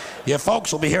 Your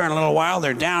folks will be here in a little while.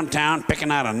 They're downtown picking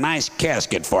out a nice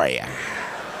casket for you.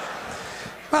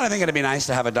 Well, I think it'd be nice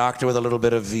to have a doctor with a little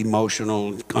bit of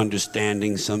emotional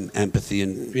understanding, some empathy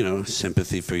and, you know,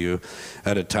 sympathy for you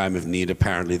at a time of need.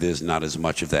 Apparently, there's not as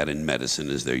much of that in medicine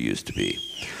as there used to be.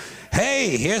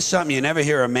 Hey, here's something you never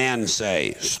hear a man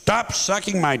say. "Stop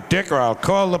sucking my dick or I'll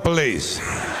call the police."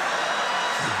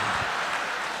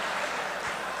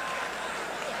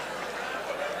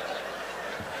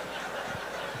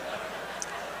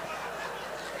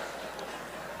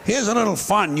 Here's a little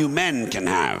fun you men can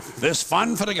have. This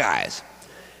fun for the guys.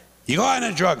 You go in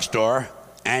a drugstore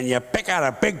and you pick out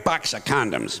a big box of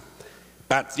condoms.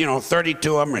 About,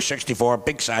 32 of them or 64,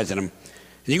 big size of them.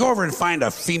 And you go over and find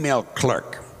a female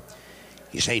clerk.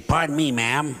 You say, "Pardon me,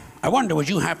 ma'am. I wonder, would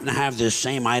you happen to have this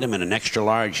same item in an extra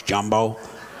large jumbo?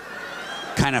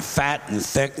 Kind of fat and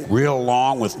thick, real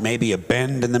long with maybe a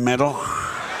bend in the middle?"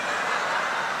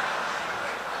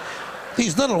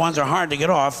 These little ones are hard to get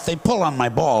off. They pull on my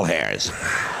ball hairs.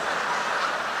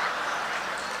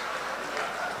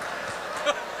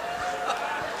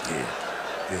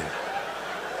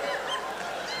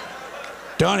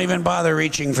 Don't even bother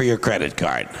reaching for your credit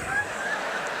card.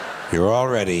 You're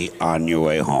already on your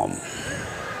way home.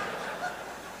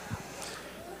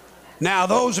 Now,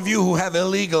 those of you who have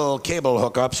illegal cable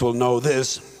hookups will know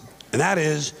this, and that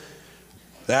is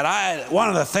that one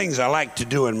of the things I like to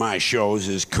do in my shows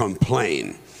is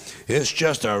complain. It's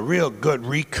just a real good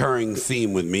recurring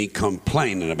theme with me,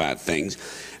 complaining about things.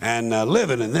 And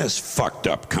living in this fucked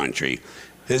up country,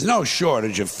 there's no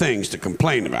shortage of things to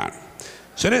complain about.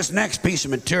 So this next piece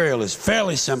of material is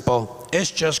fairly simple. It's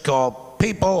just called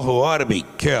People Who Ought to Be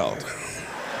Killed.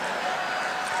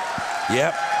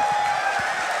 Yep.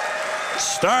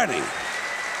 Starting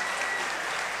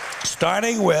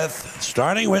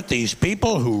with these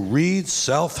people who read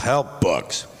self-help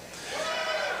books.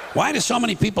 Why do so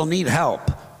many people need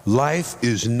help? Life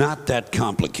is not that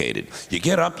complicated. You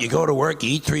get up, you go to work,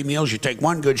 you eat 3 meals, you take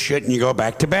 1 good shit, and you go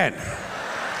back to bed.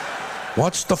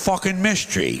 What's the fucking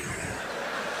mystery?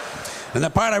 And the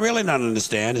part I really don't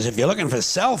understand is if you're looking for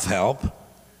self-help,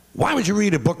 why would you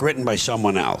read a book written by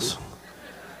someone else?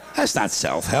 That's not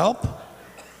self-help.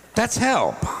 That's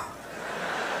help.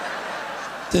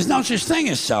 There's no such thing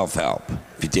as self-help.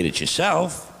 If you did it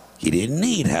yourself, you didn't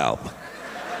need help.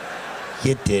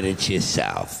 You did it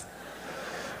yourself.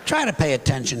 Try to pay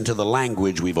attention to the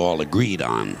language we've all agreed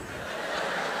on.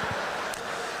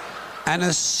 And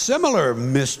a similar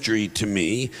mystery to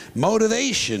me,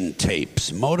 motivation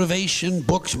tapes, motivation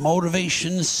books,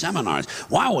 motivation seminars.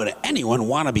 Why would anyone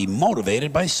want to be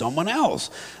motivated by someone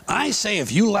else? I say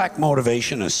if you lack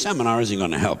motivation, a seminar isn't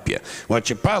going to help you. What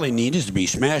you probably need is to be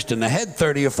smashed in the head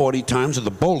 30 or 40 times with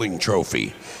a bowling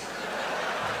trophy.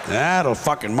 That'll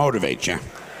fucking motivate you.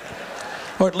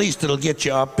 Or at least it'll get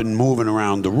you up and moving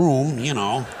around the room, you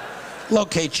know.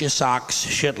 Locate your socks,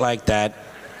 shit like that.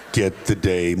 Get the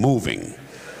day moving.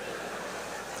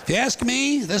 If you ask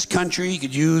me, this country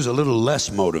could use a little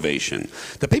less motivation.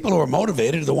 The people who are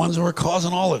motivated are the ones who are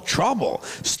causing all the trouble.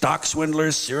 Stock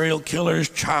swindlers, serial killers,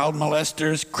 child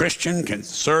molesters, Christian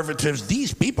conservatives.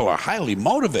 These people are highly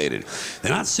motivated.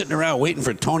 They're not sitting around waiting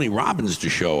for Tony Robbins to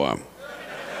show up.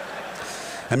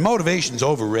 And motivation's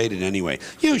overrated anyway.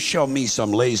 You show me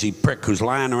some lazy prick who's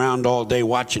lying around all day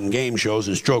watching game shows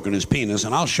and stroking his penis,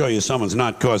 and I'll show you someone's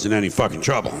not causing any fucking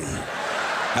trouble.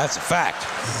 That's a fact.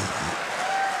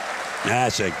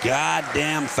 That's a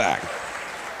goddamn fact.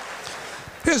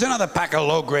 Here's another pack of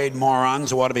low-grade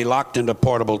morons who ought to be locked into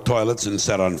portable toilets and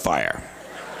set on fire.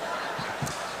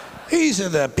 These are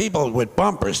the people with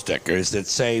bumper stickers that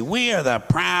say, "We are the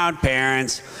proud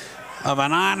parents of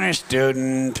an honor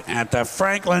student at the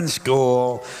Franklin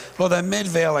School or the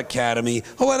Midvale Academy,"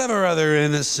 or whatever other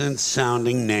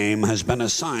innocent-sounding name has been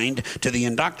assigned to the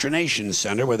indoctrination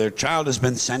center where their child has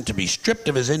been sent to be stripped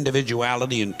of his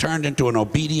individuality and turned into an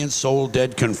obedient,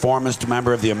 soul-dead conformist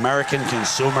member of the American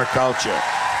consumer culture.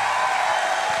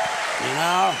 You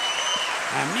know?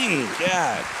 I mean,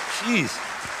 God, jeez.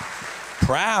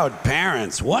 Proud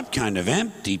parents. What kind of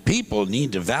empty people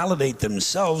need to validate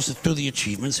themselves through the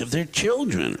achievements of their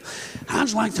children? How'd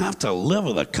you like to have to live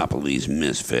with a couple of these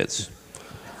misfits?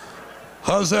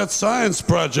 How's that science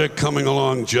project coming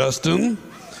along, Justin?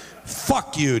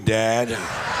 Fuck you, Dad.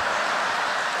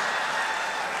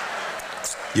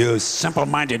 You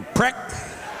simple-minded prick.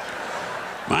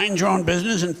 Mind your own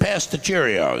business and pass the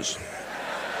Cheerios.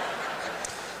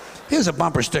 Here's a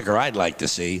bumper sticker I'd like to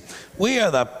see. "We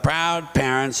are the proud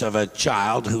parents of a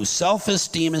child whose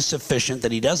self-esteem is sufficient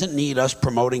that he doesn't need us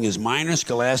promoting his minor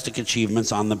scholastic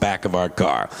achievements on the back of our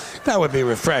car." That would be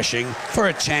refreshing for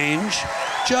a change,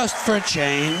 just for a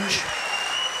change.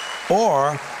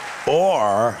 Or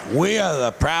 "We are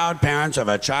the proud parents of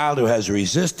a child who has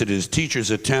resisted his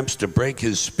teacher's attempts to break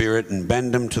his spirit and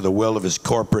bend him to the will of his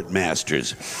corporate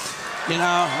masters." You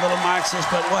know, a little Marxist,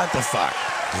 but what the fuck?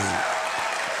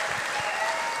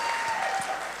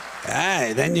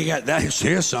 Hey, then you got that.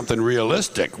 Here's something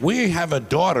realistic. We have a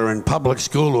daughter in public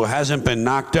school who hasn't been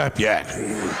knocked up yet.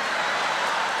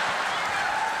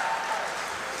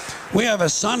 We have a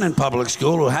son in public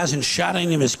school who hasn't shot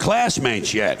any of his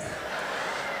classmates yet.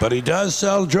 But he does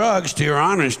sell drugs to your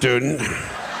honor student.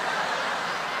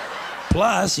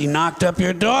 Plus, he knocked up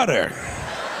your daughter.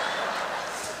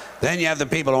 Then you have the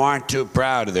people who aren't too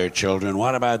proud of their children.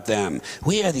 What about them?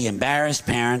 "We are the embarrassed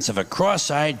parents of a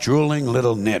cross-eyed, drooling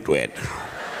little nitwit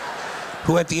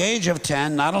who at the age of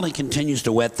 10 not only continues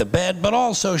to wet the bed, but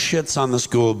also shits on the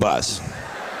school bus."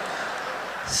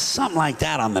 Something like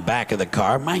that on the back of the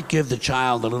car might give the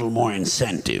child a little more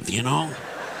incentive, you know?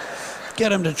 get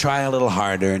them to try a little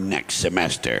harder next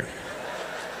semester.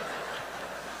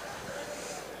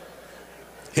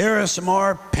 Here are some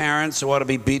more parents who ought to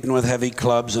be beaten with heavy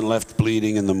clubs and left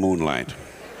bleeding in the moonlight.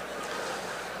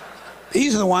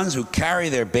 These are the ones who carry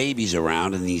their babies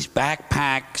around in these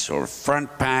backpacks or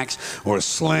front packs or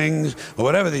slings or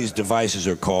whatever these devices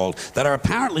are called that are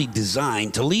apparently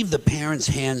designed to leave the parents'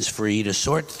 hands free to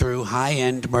sort through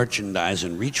high-end merchandise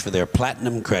and reach for their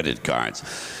platinum credit cards.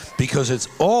 Because it's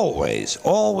always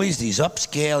these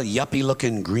upscale,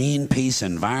 yuppie-looking Greenpeace,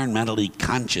 environmentally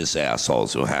conscious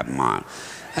assholes who have them on.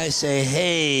 I say,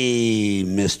 hey,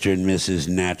 Mr. and Mrs.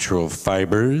 Natural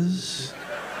Fibers.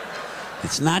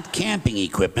 It's not camping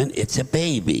equipment, it's a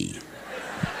baby.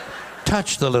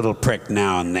 Touch the little prick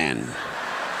now and then.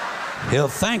 He'll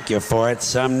thank you for it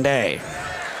someday.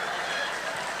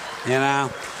 You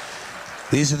know,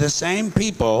 these are the same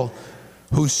people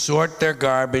who sort their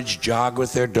garbage, jog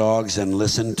with their dogs, and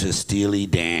listen to Steely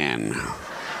Dan.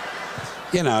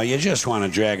 You know, you just want to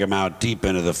drag them out deep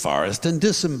into the forest and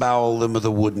disembowel them with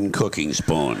a wooden cooking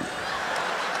spoon.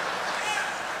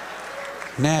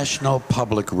 National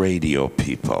Public Radio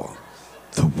people,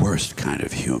 the worst kind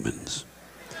of humans.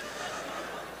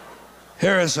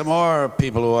 Here are some more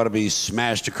people who ought to be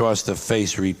smashed across the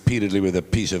face repeatedly with a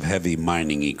piece of heavy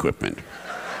mining equipment.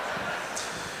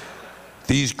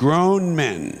 These grown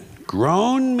men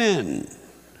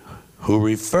who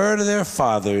refer to their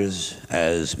fathers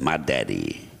as my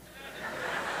daddy.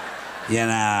 You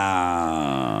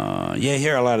know, you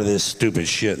hear a lot of this stupid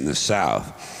shit in the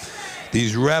South.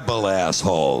 These rebel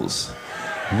assholes.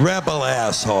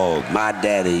 My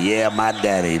daddy, yeah, my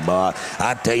daddy, boy.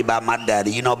 I'll tell you about my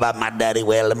daddy. You know about my daddy?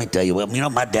 Well, let me tell you. Well, you know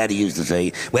what my daddy used to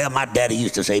say? Well, my daddy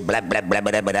used to say blah, blah, blah,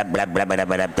 blah, blah, blah, blah, blah, blah,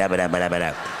 blah, blah, blah, blah,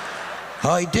 blah.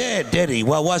 Oh, he did he?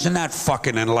 Well, wasn't that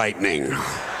fucking enlightening?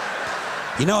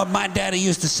 You know what my daddy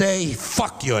used to say?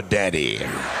 Fuck your daddy.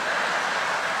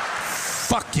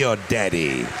 Fuck your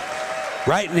daddy.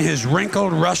 Right in his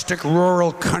wrinkled, rustic,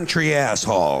 rural, country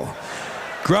asshole.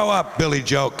 Grow up, Billy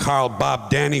Joe, Carl,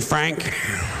 Bob, Danny, Frank.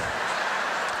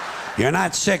 You're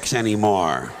not 6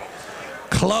 anymore.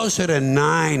 Closer to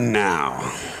 9 now.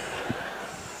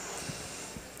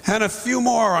 And a few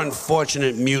more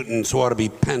unfortunate mutants ought to be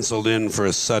penciled in for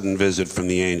a sudden visit from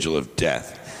the angel of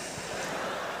death.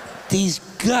 These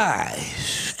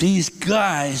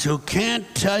guys who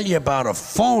can't tell you about a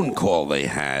phone call they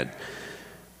had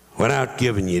without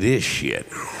giving you this shit.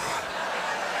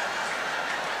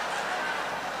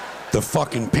 The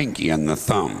fucking pinky and the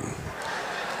thumb.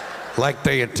 Like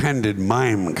they attended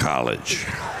mime college.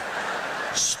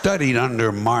 Studied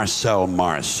under Marcel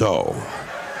Marceau.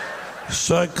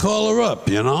 So I call her up,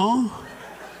 you know?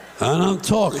 And I'm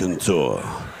talking to her.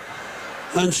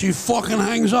 And she fucking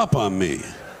hangs up on me.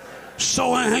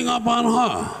 So I hang up on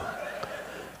her.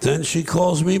 Then she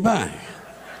calls me back.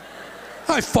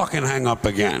 I fucking hang up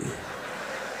again.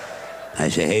 I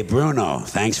say, hey, Bruno,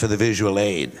 thanks for the visual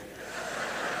aid.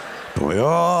 But we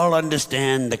all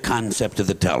understand the concept of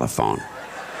the telephone.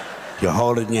 You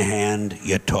hold it in your hand,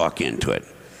 you talk into it.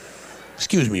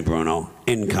 Excuse me, Bruno,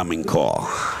 incoming call.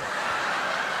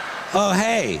 Oh,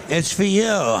 hey, it's for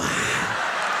you.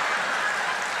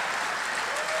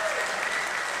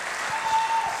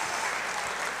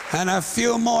 And a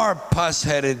few more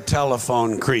pus-headed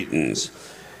telephone cretins.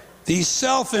 These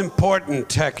self-important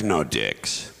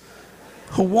techno-dicks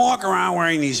who walk around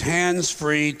wearing these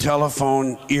hands-free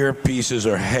telephone earpieces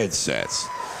or headsets.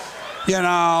 You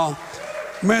know,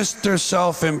 Mr.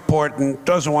 Self-Important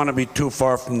doesn't want to be too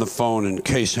far from the phone in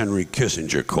case Henry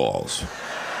Kissinger calls.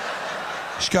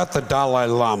 He's got the Dalai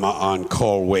Lama on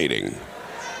call waiting.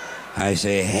 I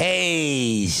say,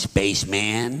 hey,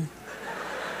 spaceman.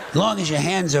 As long as your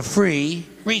hands are free,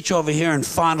 reach over here and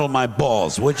fondle my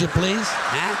balls, would you please?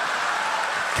 Huh?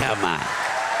 Come on.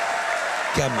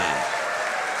 Come on.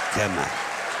 Come on.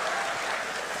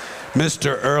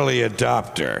 Mr. Early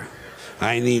Adopter.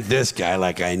 I need this guy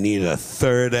like I need a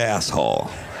third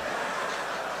asshole.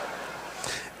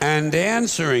 And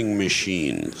answering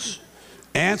machines.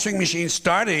 Answering machines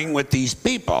starting with these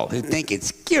people who think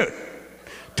it's cute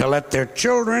to let their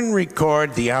children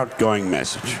record the outgoing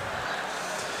message.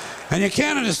 And you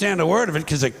can't understand a word of it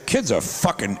because the kid's a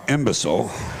fucking imbecile.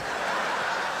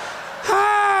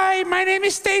 Hi, my name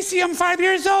is Stacy. I'm 5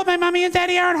 years old. My mommy and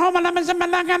daddy are at home.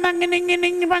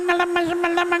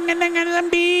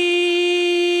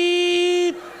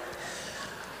 Beep.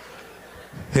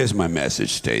 Here's my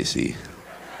message, Stacy.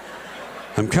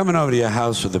 I'm coming over to your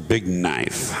house with a big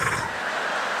knife.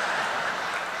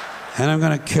 And I'm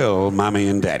gonna kill mommy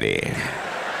and daddy.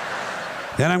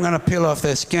 Then I'm gonna peel off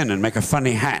their skin and make a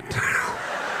funny hat.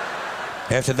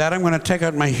 After that, I'm going to take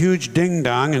out my huge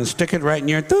ding-dong and stick it right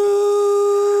near...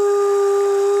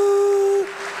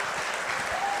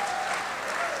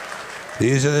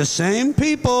 These are the same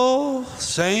people,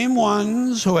 same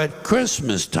ones who at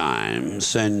Christmas time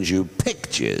send you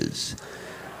pictures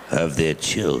of their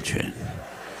children.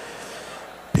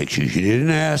 Pictures you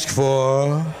didn't ask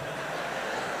for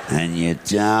and you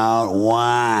don't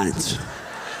want.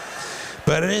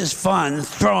 But it is fun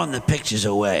throwing the pictures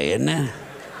away, isn't it?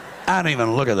 I don't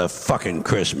even look at the fucking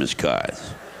Christmas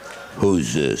cards.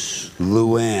 Who's this?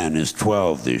 Luann is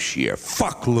 12 this year.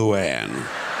 Fuck Luann.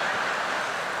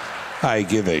 I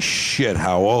give a shit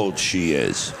how old she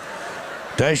is.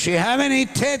 Does she have any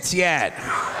tits yet?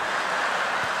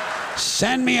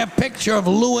 Send me a picture of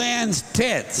Luann's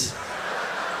tits.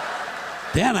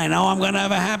 Then I know I'm going to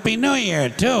have a happy new year,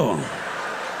 too.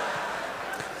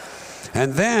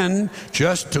 And then,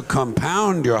 just to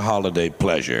compound your holiday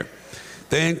pleasure,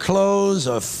 they enclose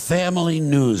a family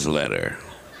newsletter.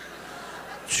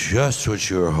 Just what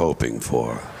you're hoping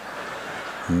for.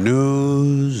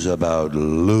 News about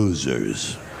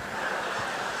losers.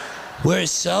 We're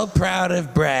so proud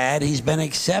of Brad, he's been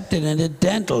accepted into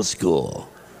dental school.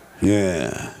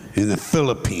 Yeah, in the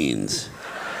Philippines.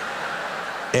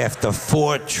 After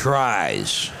 4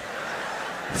 tries.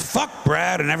 Fuck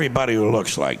Brad and everybody who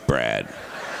looks like Brad.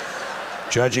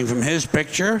 Judging from his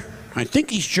picture, I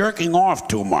think he's jerking off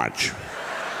too much.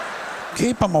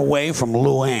 Keep him away from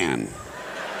Luann.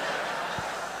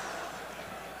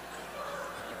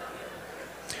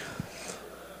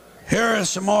 Here are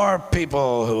some more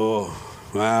people who,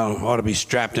 well, ought to be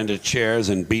strapped into chairs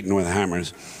and beaten with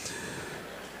hammers.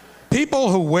 People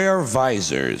who wear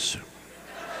visors.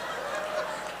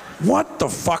 What the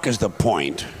fuck is the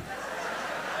point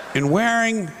in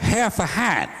wearing half a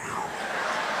hat?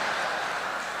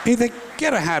 Either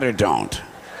get a hat or don't.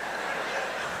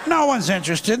 No one's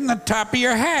interested in the top of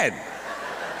your head.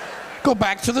 Go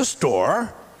back to the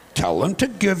store, tell them to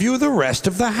give you the rest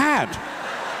of the hat.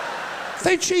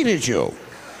 They cheated you.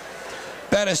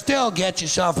 Better still get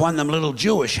yourself one of them little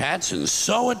Jewish hats and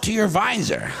sew it to your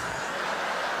visor.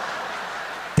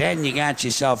 Then you got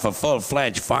yourself a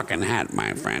full-fledged fucking hat,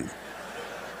 my friend.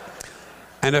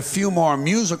 And a few more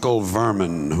musical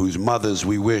vermin whose mothers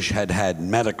we wish had had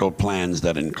medical plans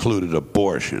that included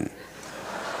abortion.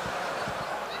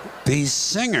 These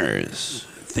singers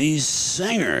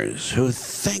who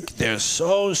think they're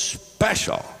so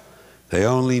special, they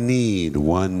only need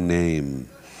one name.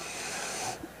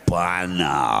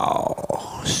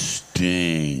 Bono,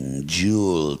 Sting,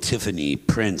 Jewel, Tiffany,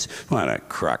 Prince. What a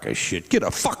crock of shit. Get a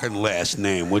fucking last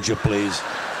name, would you please?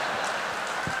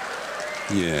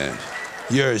 Yeah.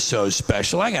 You're so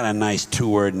special. I got a nice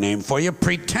 2-word name for you.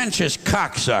 Pretentious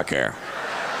cocksucker.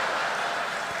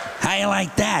 How you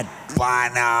like that?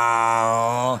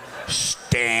 Bono,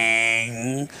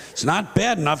 Sting. It's not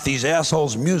bad enough these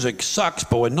assholes' music sucks,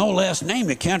 but with no last name,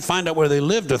 you can't find out where they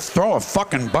live to throw a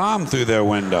fucking bomb through their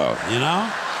window, you know?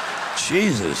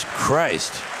 Jesus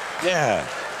Christ. Yeah.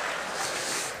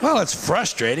 Well, it's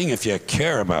frustrating if you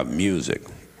care about music.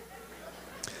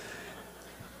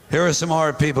 Here are some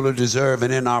more people who deserve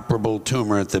an inoperable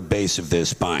tumor at the base of their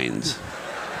spines.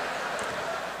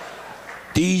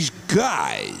 These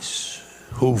guys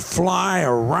who fly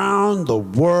around the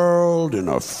world in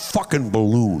a fucking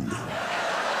balloon.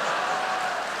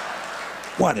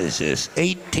 What is this,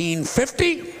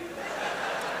 1850?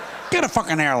 Get a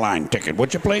fucking airline ticket,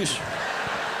 would you please?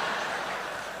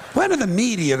 When are the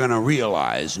media gonna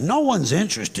realize no one's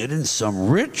interested in some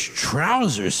rich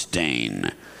trouser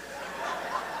stain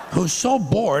who's so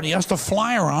bored he has to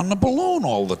fly around the balloon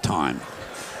all the time?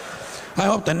 I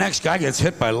hope the next guy gets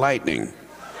hit by lightning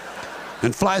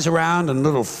and flies around in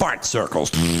little fart circles.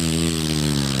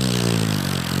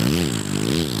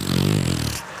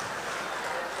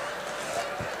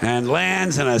 And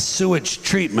lands in a sewage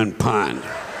treatment pond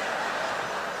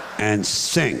and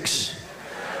sinks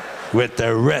with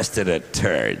the rest of the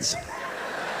turds.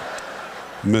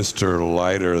 Mr.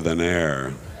 Lighter Than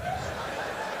Air.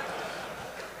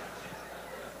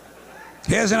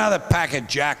 Here's another pack of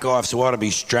jack-offs who ought to be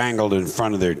strangled in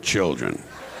front of their children.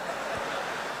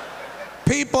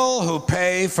 People who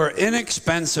pay for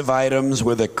inexpensive items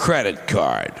with a credit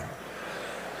card.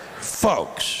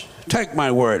 Folks, take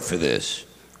my word for this.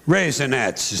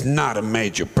 Raisinets is not a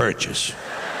major purchase.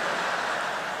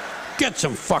 Get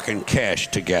some fucking cash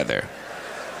together.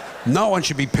 No one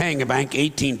should be paying a bank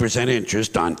 18%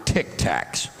 interest on Tic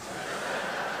Tacs.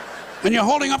 And you're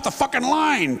holding up the fucking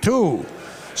line, too.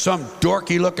 Some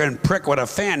dorky-looking prick with a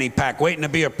fanny pack waiting to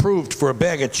be approved for a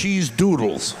bag of cheese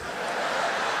doodles.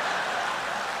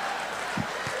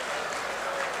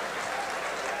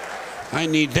 I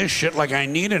need this shit like I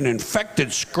need an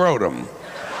infected scrotum.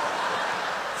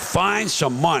 Find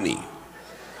some money.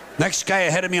 Next guy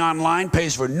ahead of me online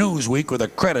pays for Newsweek with a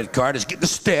credit card is getting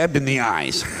stabbed in the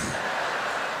eyes.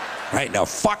 Right in the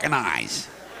fucking eyes.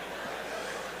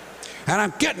 And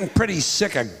I'm getting pretty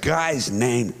sick of guys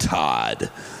named Todd.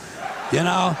 You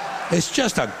know, it's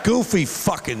just a goofy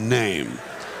fucking name.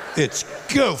 It's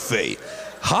goofy.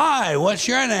 Hi, what's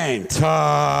your name?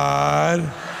 Todd.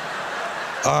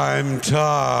 I'm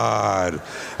Todd.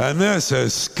 And this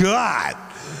is Scott.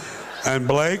 And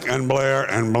Blake and Blair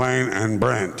and Blaine and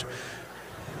Brent.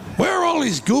 Where are all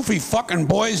these goofy fucking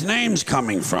boys' names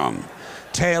coming from?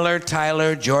 Taylor,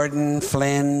 Tyler, Jordan,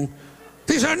 Flynn.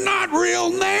 These are not real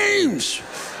names.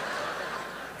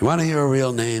 You want to hear a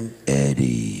real name?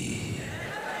 Eddie.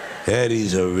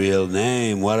 Eddie's a real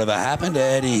name. Whatever happened to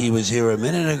Eddie? He was here a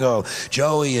minute ago.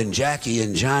 Joey and Jackie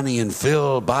and Johnny and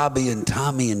Phil, Bobby and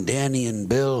Tommy and Danny and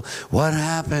Bill. What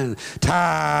happened?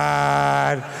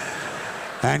 Todd.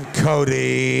 And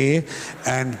Cody,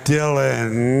 and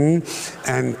Dylan,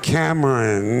 and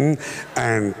Cameron,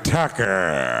 and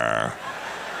Tucker.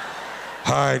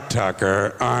 Hi,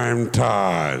 Tucker, I'm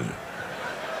Todd.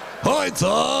 Hi,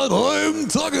 Todd, I'm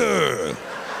Tucker.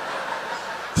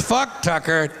 Fuck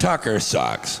Tucker, Tucker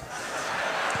sucks.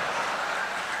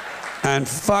 And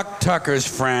fuck Tucker's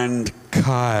friend,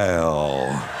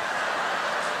 Kyle.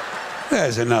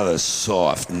 There's another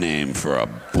soft name for a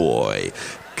boy.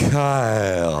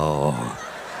 Kyle.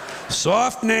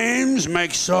 Soft names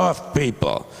make soft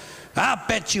people. I'll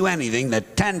bet you anything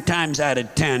that 10 times out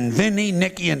of 10, Vinny,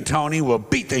 Nicky, and Tony will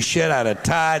beat the shit out of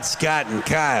Todd, Scott, and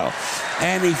Kyle.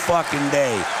 Any fucking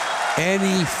day.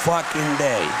 Any fucking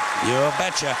day. You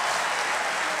betcha.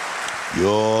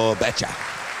 You betcha.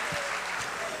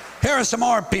 Here are some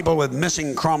more people with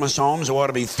missing chromosomes who ought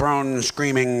to be thrown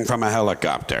screaming from a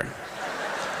helicopter.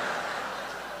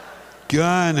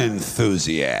 Gun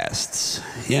enthusiasts.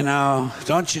 You know,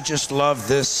 don't you just love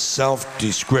this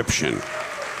self-description?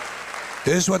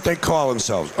 This is what they call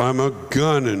themselves. I'm a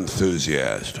gun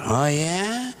enthusiast. Oh,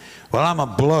 yeah? Well, I'm a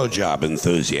blowjob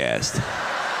enthusiast.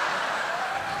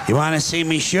 You want to see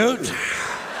me shoot?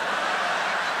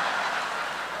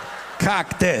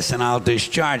 Cock this and I'll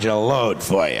discharge a load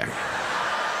for you.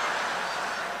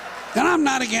 And I'm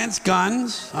not against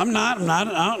guns. I'm not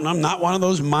one of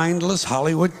those mindless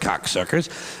Hollywood cocksuckers.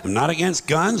 I'm not against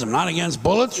guns. I'm not against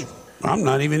bullets. I'm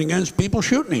not even against people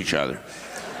shooting each other.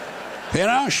 You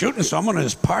know, shooting someone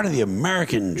is part of the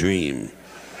American dream.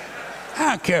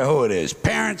 I don't care who it is.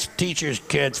 Parents, teachers,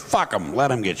 kids, fuck them. Let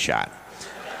them get shot.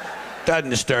 Doesn't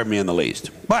disturb me in the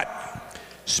least. But,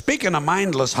 speaking of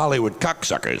mindless Hollywood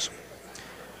cocksuckers,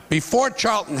 before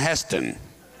Charlton Heston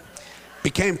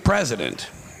became president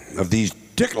of these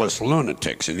ridiculous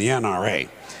lunatics in the NRA,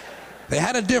 they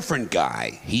had a different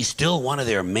guy. He's still one of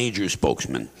their major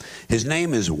spokesmen. His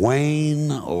name is Wayne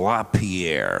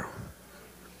LaPierre.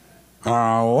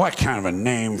 What kind of a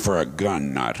name for a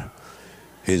gun nut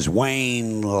is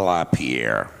Wayne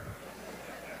LaPierre?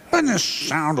 Doesn't this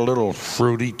sound a little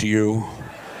fruity to you?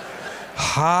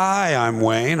 Hi, I'm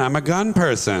Wayne. I'm a gun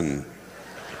person.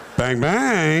 Bang,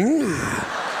 bang.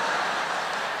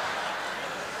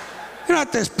 You know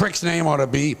what this prick's name ought to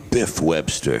be? Biff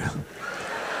Webster.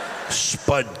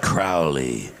 Spud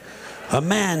Crowley. A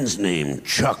man's name,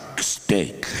 Chuck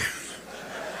Steak.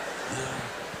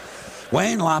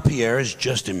 Wayne LaPierre is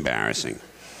just embarrassing.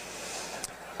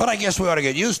 But I guess we ought to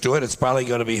get used to it. It's probably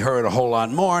going to be heard a whole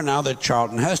lot more now that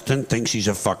Charlton Heston thinks he's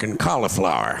a fucking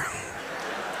cauliflower.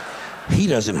 He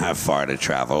doesn't have far to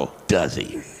travel, does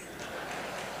he?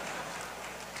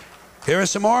 Here are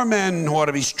some more men who ought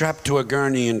to be strapped to a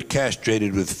gurney and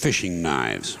castrated with fishing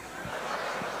knives.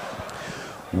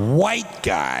 White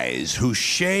guys who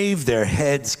shave their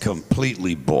heads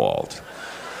completely bald.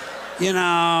 You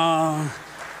know,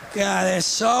 yeah, they're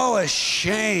so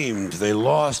ashamed they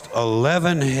lost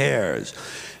 11 hairs.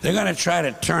 They're going to try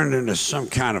to turn it into some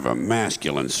kind of a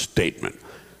masculine statement.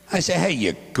 I say, hey,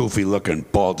 you goofy-looking,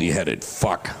 baldy-headed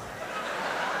fuck.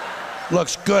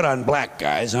 Looks good on black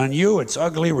guys. On you, it's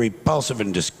ugly, repulsive,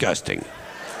 and disgusting.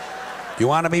 You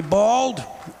want to be bald?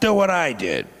 Do what I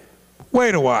did.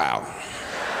 Wait a while.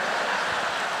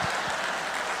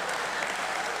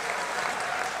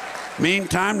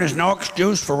 Meantime, there's no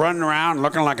excuse for running around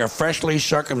looking like a freshly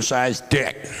circumcised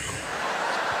dick.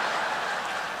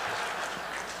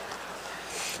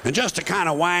 And just to kind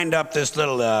of wind up this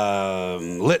little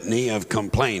litany of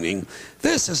complaining,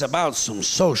 this is about some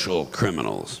social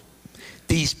criminals.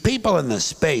 These people in the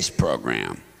space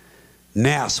program,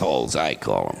 nassholes, I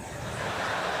call them.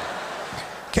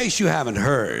 In case you haven't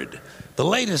heard, The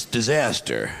latest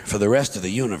disaster for the rest of the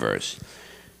universe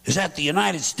is that the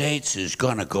United States is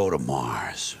going to go to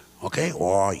Mars. Okay?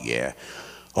 Oh, yeah.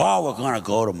 Oh, we're going to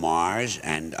go to Mars,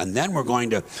 and then we're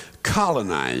going to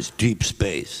colonize deep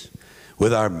space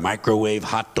with our microwave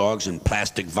hot dogs and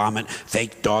plastic vomit,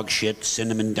 fake dog shit,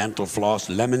 cinnamon dental floss,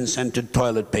 lemon-scented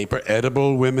toilet paper,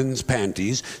 edible women's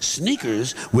panties,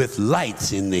 sneakers with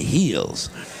lights in the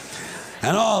heels,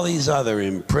 and all these other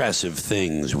impressive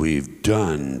things we've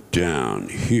done down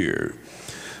here.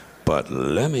 But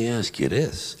let me ask you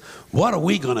this. What are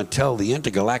we going to tell the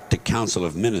Intergalactic Council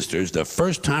of Ministers the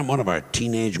first time one of our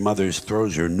teenage mothers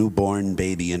throws her newborn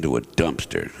baby into a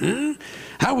dumpster? Huh?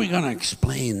 How are we going to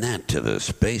explain that to the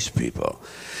space people?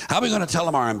 How are we going to tell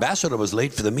them our ambassador was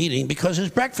late for the meeting because his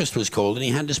breakfast was cold and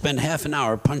he had to spend half an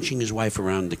hour punching his wife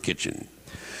around the kitchen?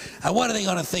 And what are they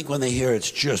going to think when they hear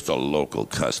it's just a local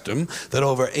custom that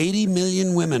over 80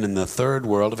 million women in the third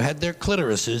world have had their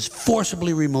clitorises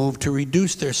forcibly removed to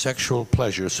reduce their sexual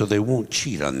pleasure so they won't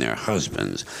cheat on their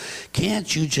husbands?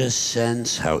 Can't you just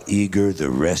sense how eager the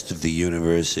rest of the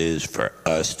universe is for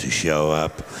us to show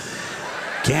up?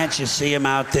 Can't you see them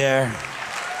out there?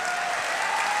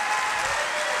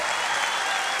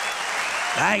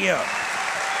 Thank you.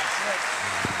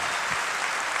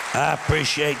 I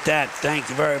appreciate that. Thank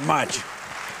you very much.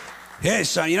 Hey,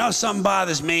 son, you know something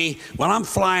bothers me? When I'm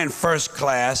flying first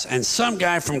class and some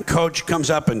guy from Coach comes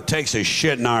up and takes a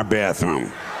shit in our bathroom.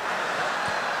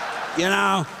 You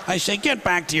know, I say, get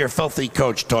back to your filthy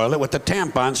Coach toilet with the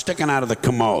tampon sticking out of the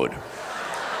commode.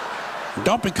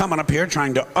 Don't be coming up here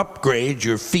trying to upgrade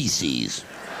your feces.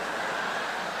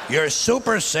 Your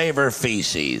super saver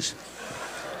feces.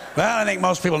 Well, I think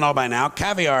most people know by now,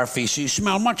 caviar feces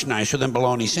smell much nicer than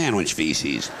bologna sandwich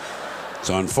feces. It's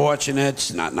unfortunate,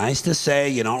 it's not nice to say,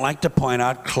 you don't like to point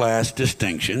out class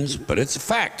distinctions, but it's a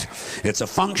fact. It's a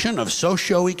function of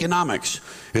socioeconomics.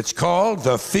 It's called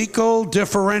the fecal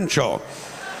differential.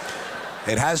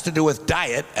 It has to do with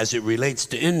diet as it relates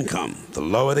to income. The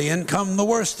lower the income, the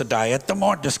worse the diet, the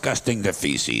more disgusting the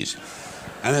feces.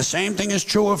 And the same thing is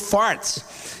true of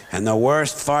farts. And the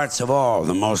worst farts of all,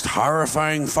 the most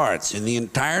horrifying farts in the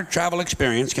entire travel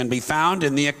experience can be found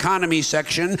in the economy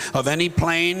section of any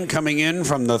plane coming in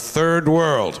from the third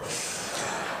world.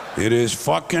 It is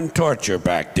fucking torture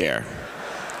back there.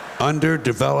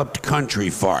 Underdeveloped country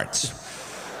farts.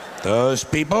 Those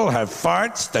people have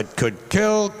farts that could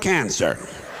kill cancer.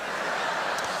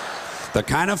 The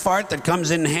kind of fart that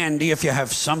comes in handy if you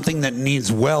have something that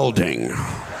needs welding.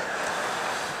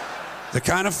 The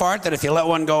kind of fart that if you let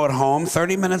one go at home,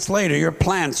 30 minutes later, your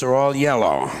plants are all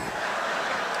yellow.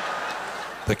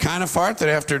 The kind of fart that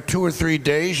after 2 or 3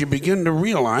 days, you begin to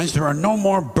realize there are no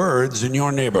more birds in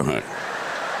your neighborhood.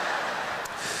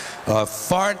 A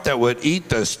fart that would eat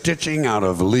the stitching out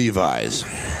of Levi's.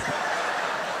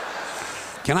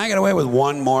 Can I get away with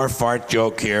one more fart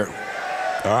joke here?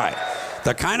 All right.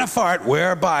 The kind of fart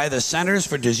whereby the Centers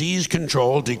for Disease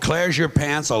Control declares your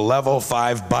pants a level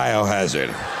 5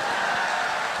 biohazard.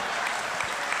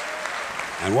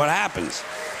 And what happens?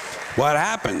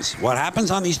 What happens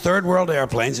on these third world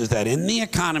airplanes is that in the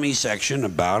economy section,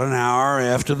 about an hour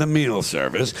after the meal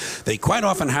service, they quite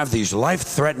often have these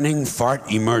life-threatening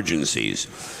fart emergencies.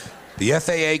 The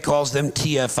FAA calls them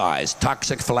TFIs,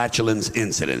 toxic flatulence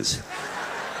incidents.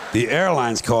 The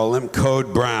airlines call them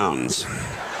code browns.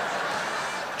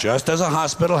 Just as a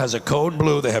hospital has a code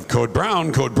blue, they have code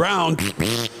brown, code brown.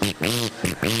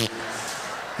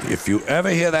 If you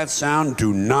ever hear that sound,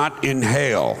 do not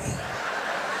inhale.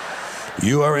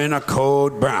 You are in a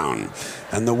code brown.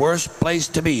 And the worst place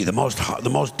to be, the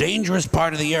most dangerous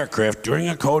part of the aircraft during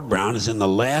a code brown is in the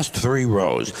last 3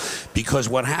 rows. Because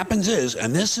what happens is,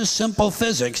 and this is simple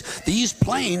physics, these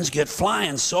planes get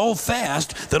flying so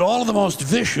fast that all of the most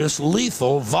vicious,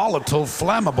 lethal, volatile,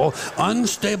 flammable,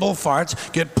 unstable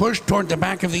farts get pushed toward the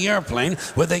back of the airplane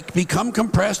where they become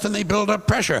compressed and they build up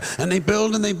pressure. And they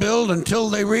build until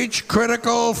they reach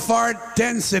critical fart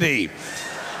density.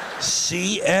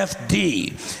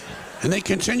 CFD. And they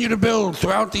continue to build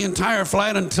throughout the entire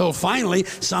flight until finally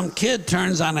some kid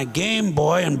turns on a Game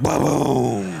Boy and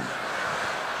boom!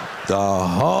 The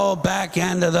whole back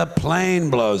end of the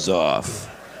plane blows off.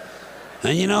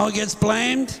 And you know who gets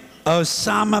blamed?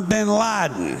 Osama bin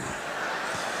Laden.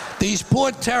 These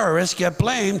poor terrorists get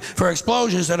blamed for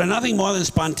explosions that are nothing more than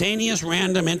spontaneous,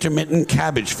 random, intermittent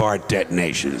cabbage fart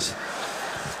detonations.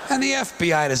 And the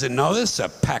FBI doesn't know this. A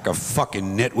pack of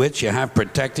fucking nitwits you have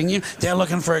protecting you. They're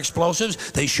looking for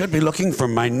explosives. They should be looking for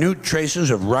minute traces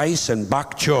of rice and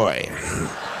bok choy.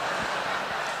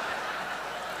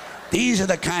 These are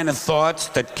the kind of thoughts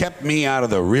that kept me out of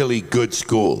the really good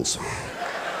schools.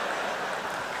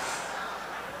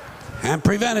 and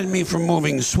prevented me from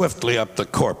moving swiftly up the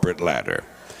corporate ladder.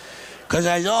 Because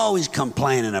I was always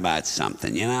complaining about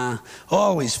something, you know?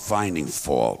 Always finding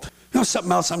fault. You know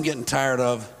something else I'm getting tired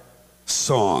of?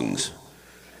 Songs.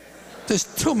 There's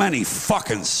too many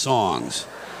fucking songs.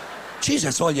 Jeez,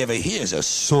 that's all you ever hear is a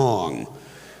song.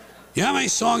 You know how many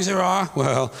songs there are?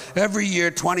 Well, every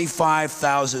year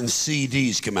 25,000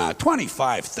 CDs come out.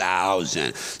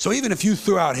 25,000. So even if you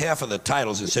threw out half of the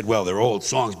titles and said, well, they're old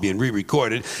songs being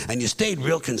re-recorded, and you stayed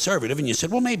real conservative and you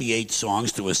said, well, maybe 8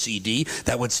 songs to a CD,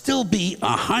 that would still be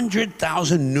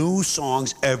 100,000 new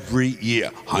songs every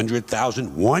year.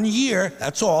 100,000 one year,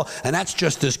 that's all, and that's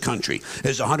just this country.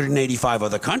 There's 185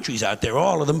 other countries out there,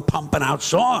 all of them pumping out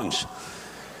songs.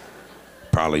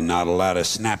 Probably not a lot of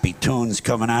snappy tunes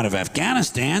coming out of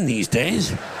Afghanistan these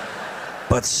days.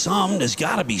 But some, there's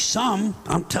gotta be some.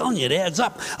 I'm telling you, it adds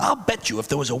up. I'll bet you if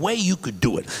there was a way you could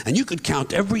do it, and you could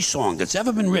count every song that's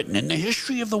ever been written in the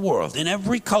history of the world, in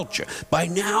every culture, by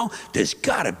now, there's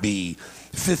gotta be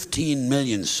 15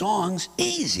 million songs.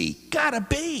 Easy. Gotta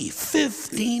be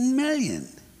 15 million.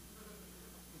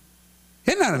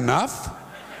 Isn't that enough?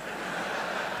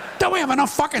 Don't we have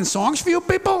enough fucking songs for you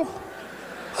people?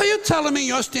 Are you telling me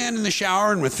you're standing in the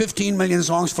shower and with 15 million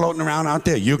songs floating around out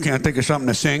there, you can't think of something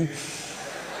to sing?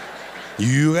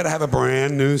 You gotta have a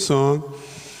brand new song.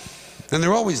 And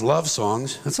they're always love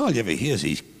songs. That's all you ever hear is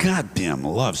these goddamn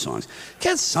love songs.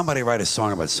 Can't somebody write a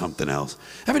song about something else?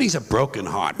 Everything's a broken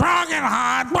heart. Broken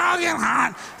heart, broken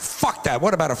heart. Fuck that.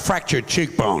 What about a fractured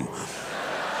cheekbone?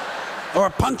 Or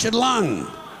a punctured lung?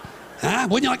 Huh?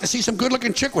 Wouldn't you like to see some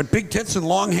good-looking chick with big tits and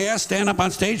long hair stand up on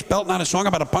stage belting out a song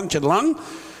about a punctured lung?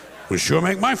 Would sure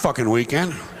make my fucking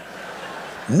weekend.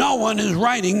 No one is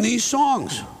writing these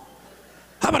songs.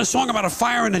 How about a song about a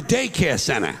fire in a daycare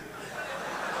center?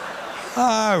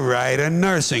 All right, a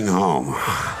nursing home.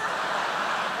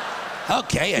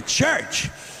 Okay, a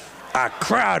church. A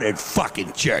crowded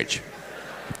fucking church.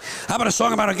 How about a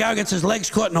song about a guy who gets his legs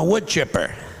caught in a wood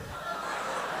chipper?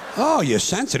 Oh, you're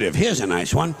sensitive. Here's a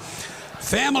nice one.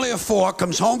 Family of 4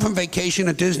 comes home from vacation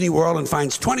at Disney World and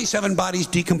finds 27 bodies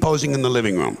decomposing in the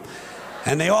living room.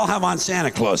 And they all have on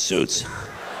Santa Claus suits.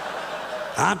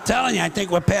 I'm telling you, I think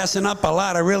we're passing up a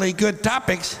lot of really good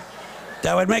topics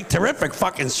that would make terrific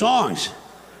fucking songs.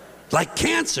 Like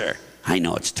cancer. I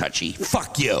know it's touchy.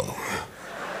 Fuck you.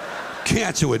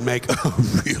 Cancer would make a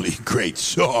really great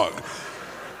song.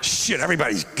 Shit,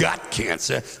 everybody's got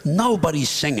cancer. Nobody's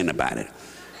singing about it.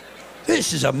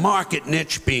 This is a market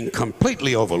niche being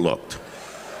completely overlooked.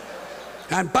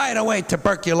 And by the way,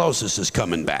 tuberculosis is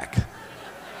coming back.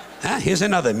 Huh? Here's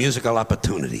another musical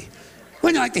opportunity.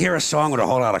 Wouldn't you like to hear a song with a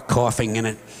whole lot of coughing in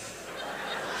it?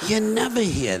 You never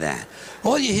hear that.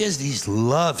 All you hear is these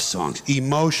love songs,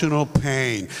 emotional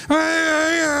pain.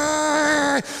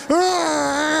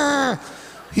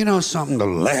 You know something? The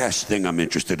last thing I'm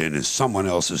interested in is someone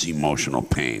else's emotional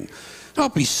pain.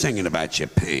 Don't be singing about your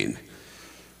pain.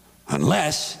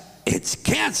 Unless it's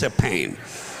cancer pain.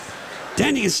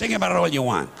 Then you can sing about it all you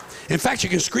want. In fact, you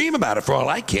can scream about it for all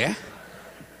I care.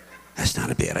 That's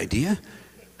not a bad idea.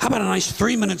 How about a nice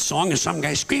 3-minute song of some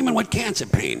guy screaming with cancer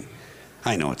pain?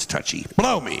 I know it's touchy.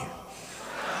 Blow me.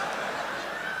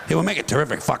 It will make a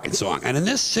terrific fucking song. And in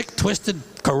this sick, twisted,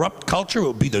 corrupt culture, it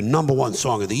will be the #1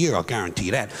 song of the year, I'll guarantee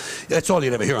you that. That's all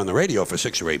you'd ever hear on the radio for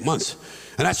 6 or 8 months.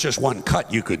 And that's just one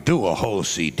cut. You could do a whole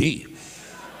CD.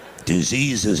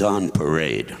 Diseases on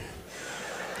parade.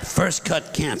 First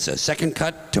cut, cancer. Second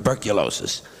cut,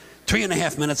 tuberculosis.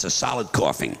 3.5 minutes of solid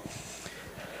coughing.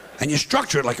 And you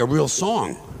structure it like a real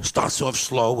song. Starts off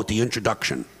slow with the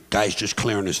introduction. Guy's just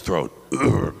clearing his throat.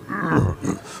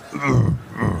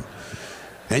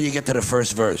 Then you get to the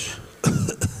first verse.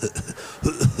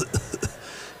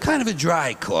 Kind of a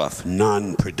dry cough,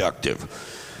 non-productive.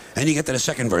 And you get to the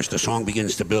second verse, the song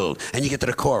begins to build. And you get to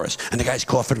the chorus, and the guy's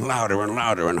coughing louder and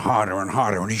louder and harder and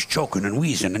harder, and he's choking and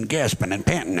wheezing and gasping and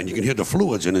panting, and you can hear the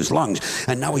fluids in his lungs.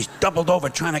 And now he's doubled over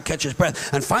trying to catch his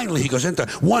breath. And finally he goes into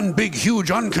one big,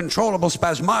 huge, uncontrollable,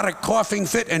 spasmodic coughing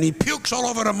fit, and he pukes all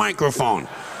over the microphone.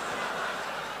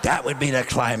 That would be the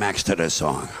climax to the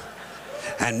song.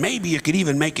 And maybe you could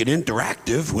even make it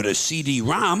interactive with a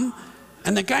CD-ROM,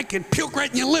 and the guy could puke right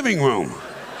in your living room.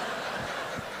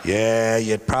 Yeah,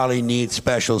 you'd probably need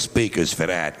special speakers for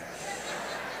that.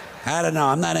 I don't know,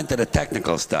 I'm not into the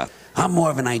technical stuff. I'm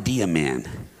more of an idea man.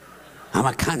 I'm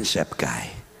a concept guy.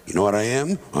 You know what I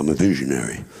am? I'm a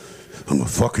visionary. I'm a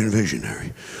fucking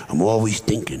visionary. I'm always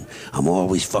thinking. I'm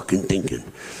always fucking thinking.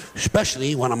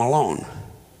 Especially when I'm alone.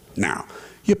 Now,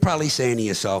 you're probably saying to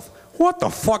yourself, what the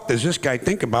fuck does this guy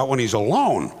think about when he's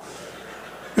alone?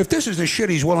 If this is the shit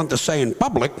he's willing to say in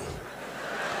public,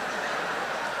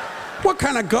 What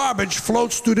kind of garbage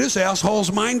floats through this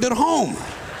asshole's mind at home?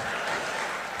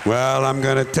 Well, I'm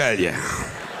gonna tell you.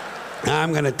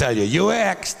 You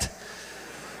asked.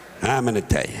 I'm gonna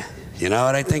tell you. You know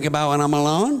what I think about when I'm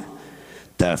alone?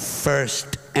 The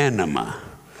First Enema.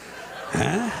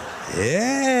 Huh?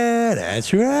 Yeah,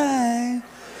 that's right.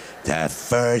 The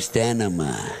First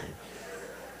Enema.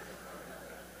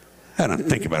 I don't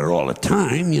think about it all the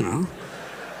time, you know.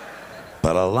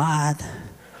 But a lot.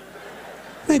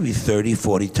 Maybe 30,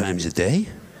 40 times a day.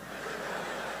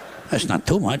 That's not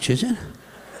too much, is it?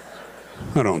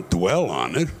 I don't dwell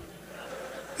on it.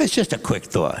 It's just a quick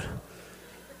thought.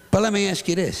 But let me ask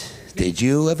you this. Did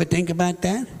you ever think about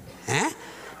that? Huh?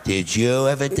 Did you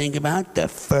ever think about the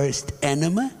First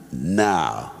Enema?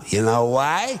 No. You know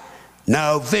why?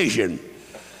 No vision.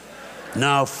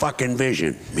 No fucking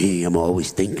vision. Me, I'm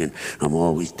always thinking. And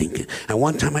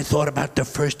one time I thought about the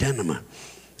First Enema.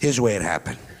 Here's the way it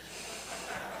happened.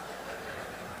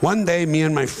 One day, me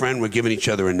and my friend were giving each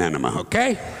other an enema,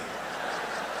 okay?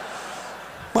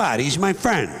 What? He's my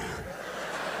friend.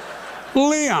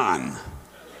 Leon.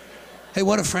 Hey,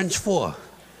 what are friends for?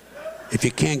 If you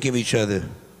can't give each other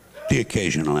the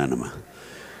occasional enema.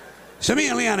 So me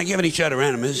and Leon are giving each other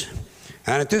enemas,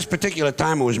 and at this particular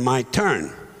time, it was my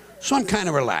turn. So I'm kind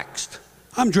of relaxed.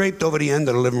 I'm draped over the end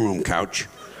of the living room couch,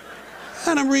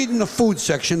 and I'm reading the food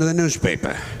section of the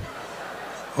newspaper.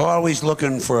 Always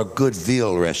looking for a good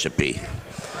veal recipe.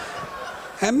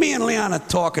 And me and Leon are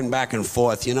talking back and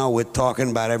forth. You know, we're talking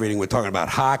about everything. We're talking about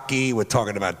hockey. We're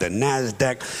talking about the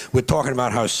NASDAQ. We're talking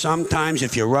about how sometimes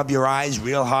if you rub your eyes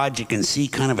real hard, you can see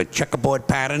kind of a checkerboard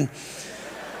pattern.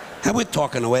 And we're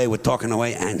talking away,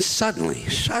 and suddenly,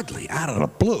 out of the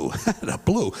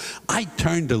blue, I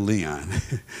turned to Leon.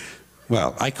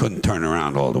 Well, I couldn't turn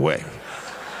around all the way.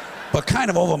 But kind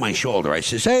of over my shoulder, I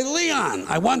says, "Hey, Leon,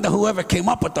 I wonder whoever came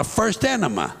up with the First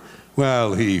Enema."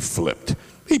 Well, he flipped.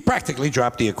 He practically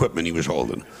dropped the equipment he was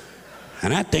holding.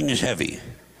 And that thing is heavy.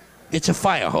 It's a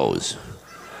fire hose.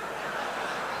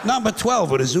 Number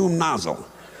 12 with a zoom nozzle.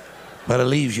 But it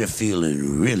leaves you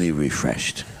feeling really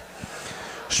refreshed.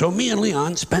 So me and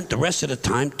Leon spent the rest of the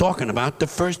time talking about the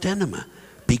First Enema.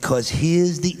 Because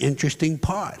here's the interesting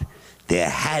part. There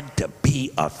had to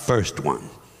be a first one.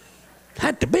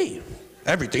 Had to be.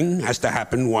 Everything has to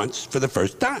happen once for the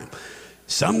first time.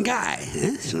 Some guy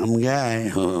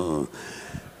who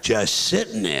just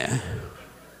sitting there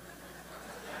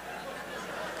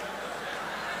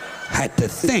had to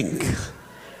think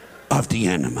of the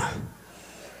enema.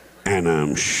 And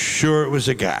I'm sure it was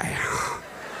a guy.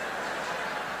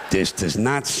 This does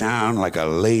not sound like a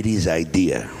lady's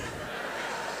idea.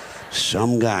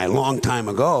 Some guy, long time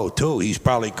ago, too. He's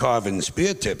probably carving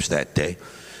spear tips that day.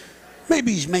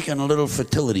 Maybe he's making a little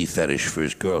fertility fetish for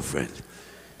his girlfriend.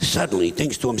 Suddenly, he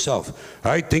thinks to himself,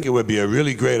 "I think it would be a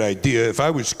really great idea if I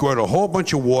would squirt a whole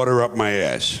bunch of water up my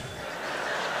ass.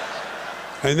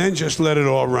 And then just let it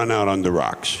all run out on the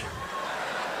rocks.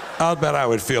 I'll bet I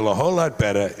would feel a whole lot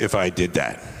better if I did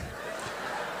that."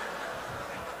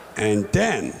 And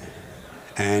then,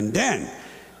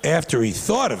 after he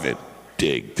thought of it,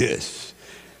 dig this,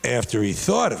 after he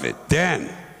thought of it, then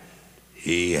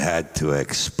he had to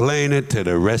explain it to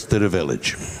the rest of the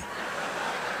village.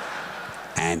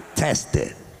 And test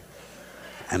it.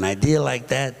 An idea like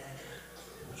that,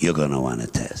 you're gonna wanna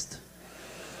test.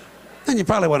 And you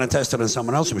probably wanna test it on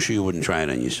someone else. I'm sure you wouldn't try it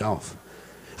on yourself.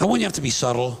 And wouldn't you have to be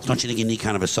subtle? Don't you think you need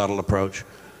kind of a subtle approach?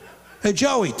 "Hey,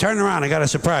 Joey, turn around, I got a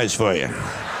surprise for you."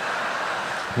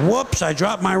 "Whoops, I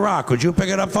dropped my rock. Would you pick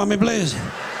it up for me, please?"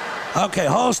 "Okay,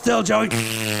 hold still, Joey."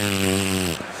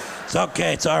 "It's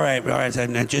okay, it's all right.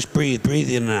 Now just breathe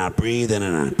in and out, breathe in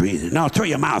and out, breathe in. No, through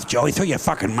your mouth, Joey, through your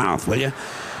fucking mouth, will you?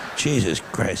 Jesus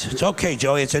Christ. It's okay,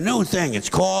 Joey, it's a new thing. It's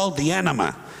called the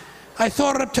enema. I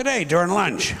thought it up today during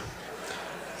lunch."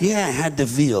 "Yeah, I had the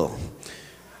veal."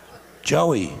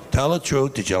 "Joey, tell the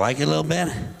truth, did you like it a little bit?"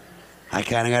 "I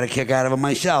kind of got a kick out of it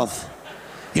myself."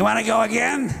 "You want to go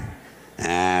again?"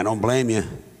 "I don't blame you.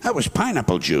 That was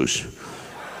pineapple juice.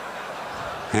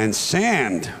 And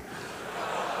sand."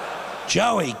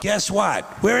 "Joey, guess what?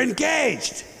 We're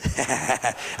engaged."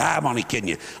 "I'm only kidding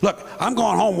you. Look, I'm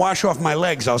going home, wash off my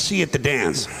legs. I'll see you at the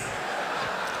dance."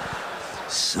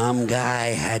 Some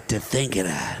guy had to think of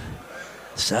that.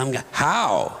 Some guy.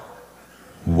 How?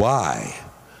 Why?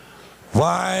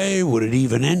 Why would it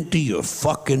even enter your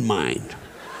fucking mind?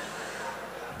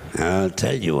 I'll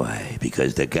tell you why.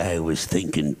 Because the guy was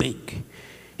thinking big.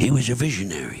 He was a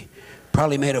visionary.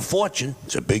 Probably made a fortune.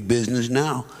 It's a big business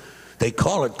now. They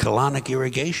call it colonic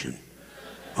irrigation.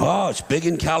 Oh, it's big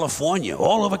in California.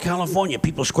 All over California,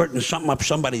 people squirting something up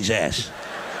somebody's ass.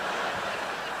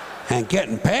 and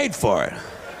getting paid for it.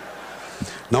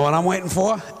 Know what I'm waiting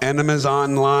for? Enemas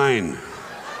Online.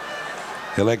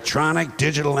 Electronic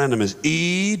digital enemas.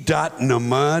 e.nema.com.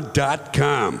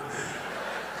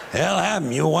 Hell have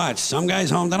them, you watch. Some guy's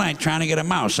home tonight trying to get a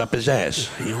mouse up his ass.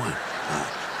 You know what?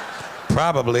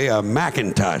 Probably a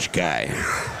Macintosh guy.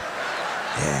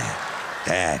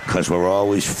 Yeah, because we're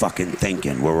always fucking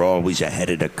thinking. We're always ahead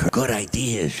of the curve. Good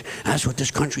ideas. That's what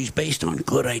this country's based on,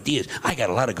 good ideas. I got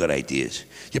a lot of good ideas.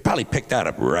 You probably picked that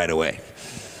up right away.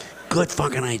 Good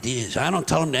fucking ideas. I don't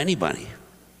tell them to anybody.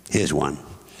 Here's one.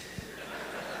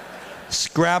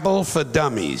 Scrabble for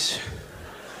dummies.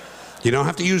 You don't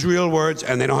have to use real words,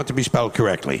 and they don't have to be spelled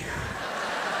correctly.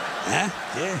 Huh?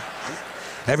 Yeah.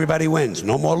 Everybody wins.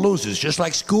 No more losers, just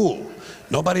like school.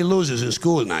 Nobody loses in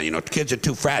school now. You know, kids are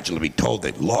too fragile to be told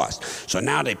they've lost. So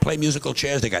now they play musical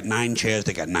chairs. They got 9 chairs.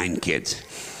 They got 9 kids.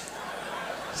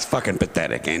 It's fucking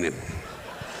pathetic, ain't it?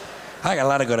 I got a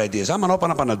lot of good ideas. I'm gonna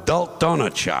open up an adult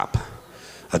donut shop.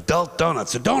 Adult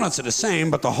donuts. The donuts are the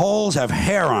same, but the holes have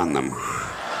hair on them.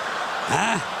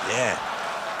 Huh? Yeah.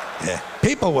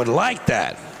 People would like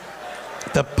that.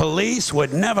 The police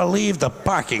would never leave the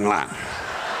parking lot.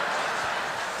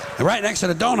 And right next to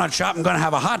the donut shop, I'm going to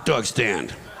have a hot dog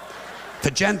stand for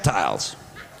Gentiles.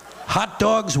 Hot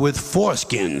dogs with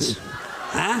foreskins.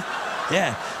 Huh?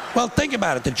 Yeah. Well, think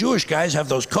about it. The Jewish guys have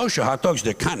those kosher hot dogs.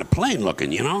 They're kind of plain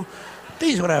looking, you know?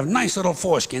 These would have nice little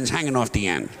foreskins hanging off the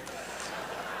end.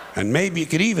 And maybe you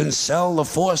could even sell the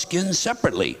foreskins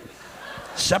separately.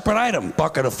 Separate item,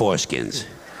 bucket of foreskins.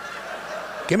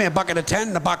 Give me a bucket of 10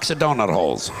 and a box of donut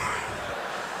holes.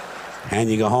 And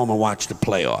you go home and watch the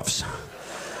playoffs.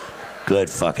 Good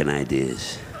fucking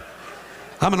ideas.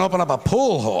 I'm gonna open up a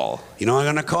pool hall. You know what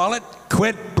I'm gonna call it?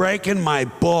 Quit breaking my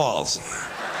balls.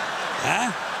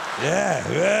 Huh?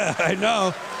 Yeah, I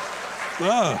know.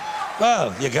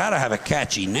 Well, you gotta have a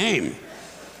catchy name.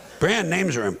 Brand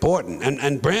names are important,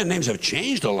 and brand names have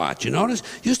changed a lot. You notice?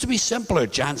 Used to be simpler.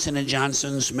 Johnson &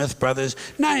 Johnson, Smith Brothers.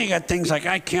 Now you got things like,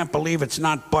 I can't believe it's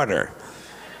not butter.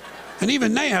 And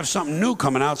even they have something new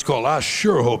coming out. It's called, I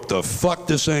sure hope the fuck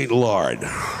this ain't lard.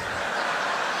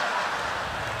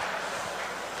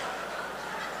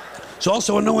 There's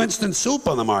also a new instant soup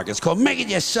on the market. It's called Make It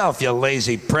Yourself, you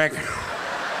lazy prick.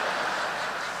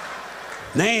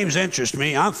 Names interest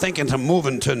me. I'm thinking of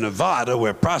moving to Nevada,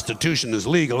 where prostitution is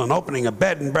legal, and opening a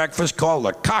bed and breakfast called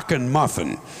the Cock and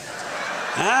Muffin.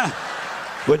 Huh?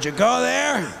 Would you go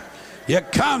there? You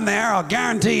come there, I'll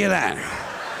guarantee you that.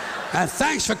 And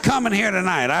thanks for coming here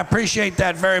tonight. I appreciate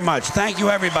that very much. Thank you,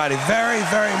 everybody, very,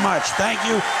 very much. Thank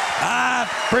you. I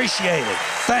appreciate it.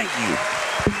 Thank you.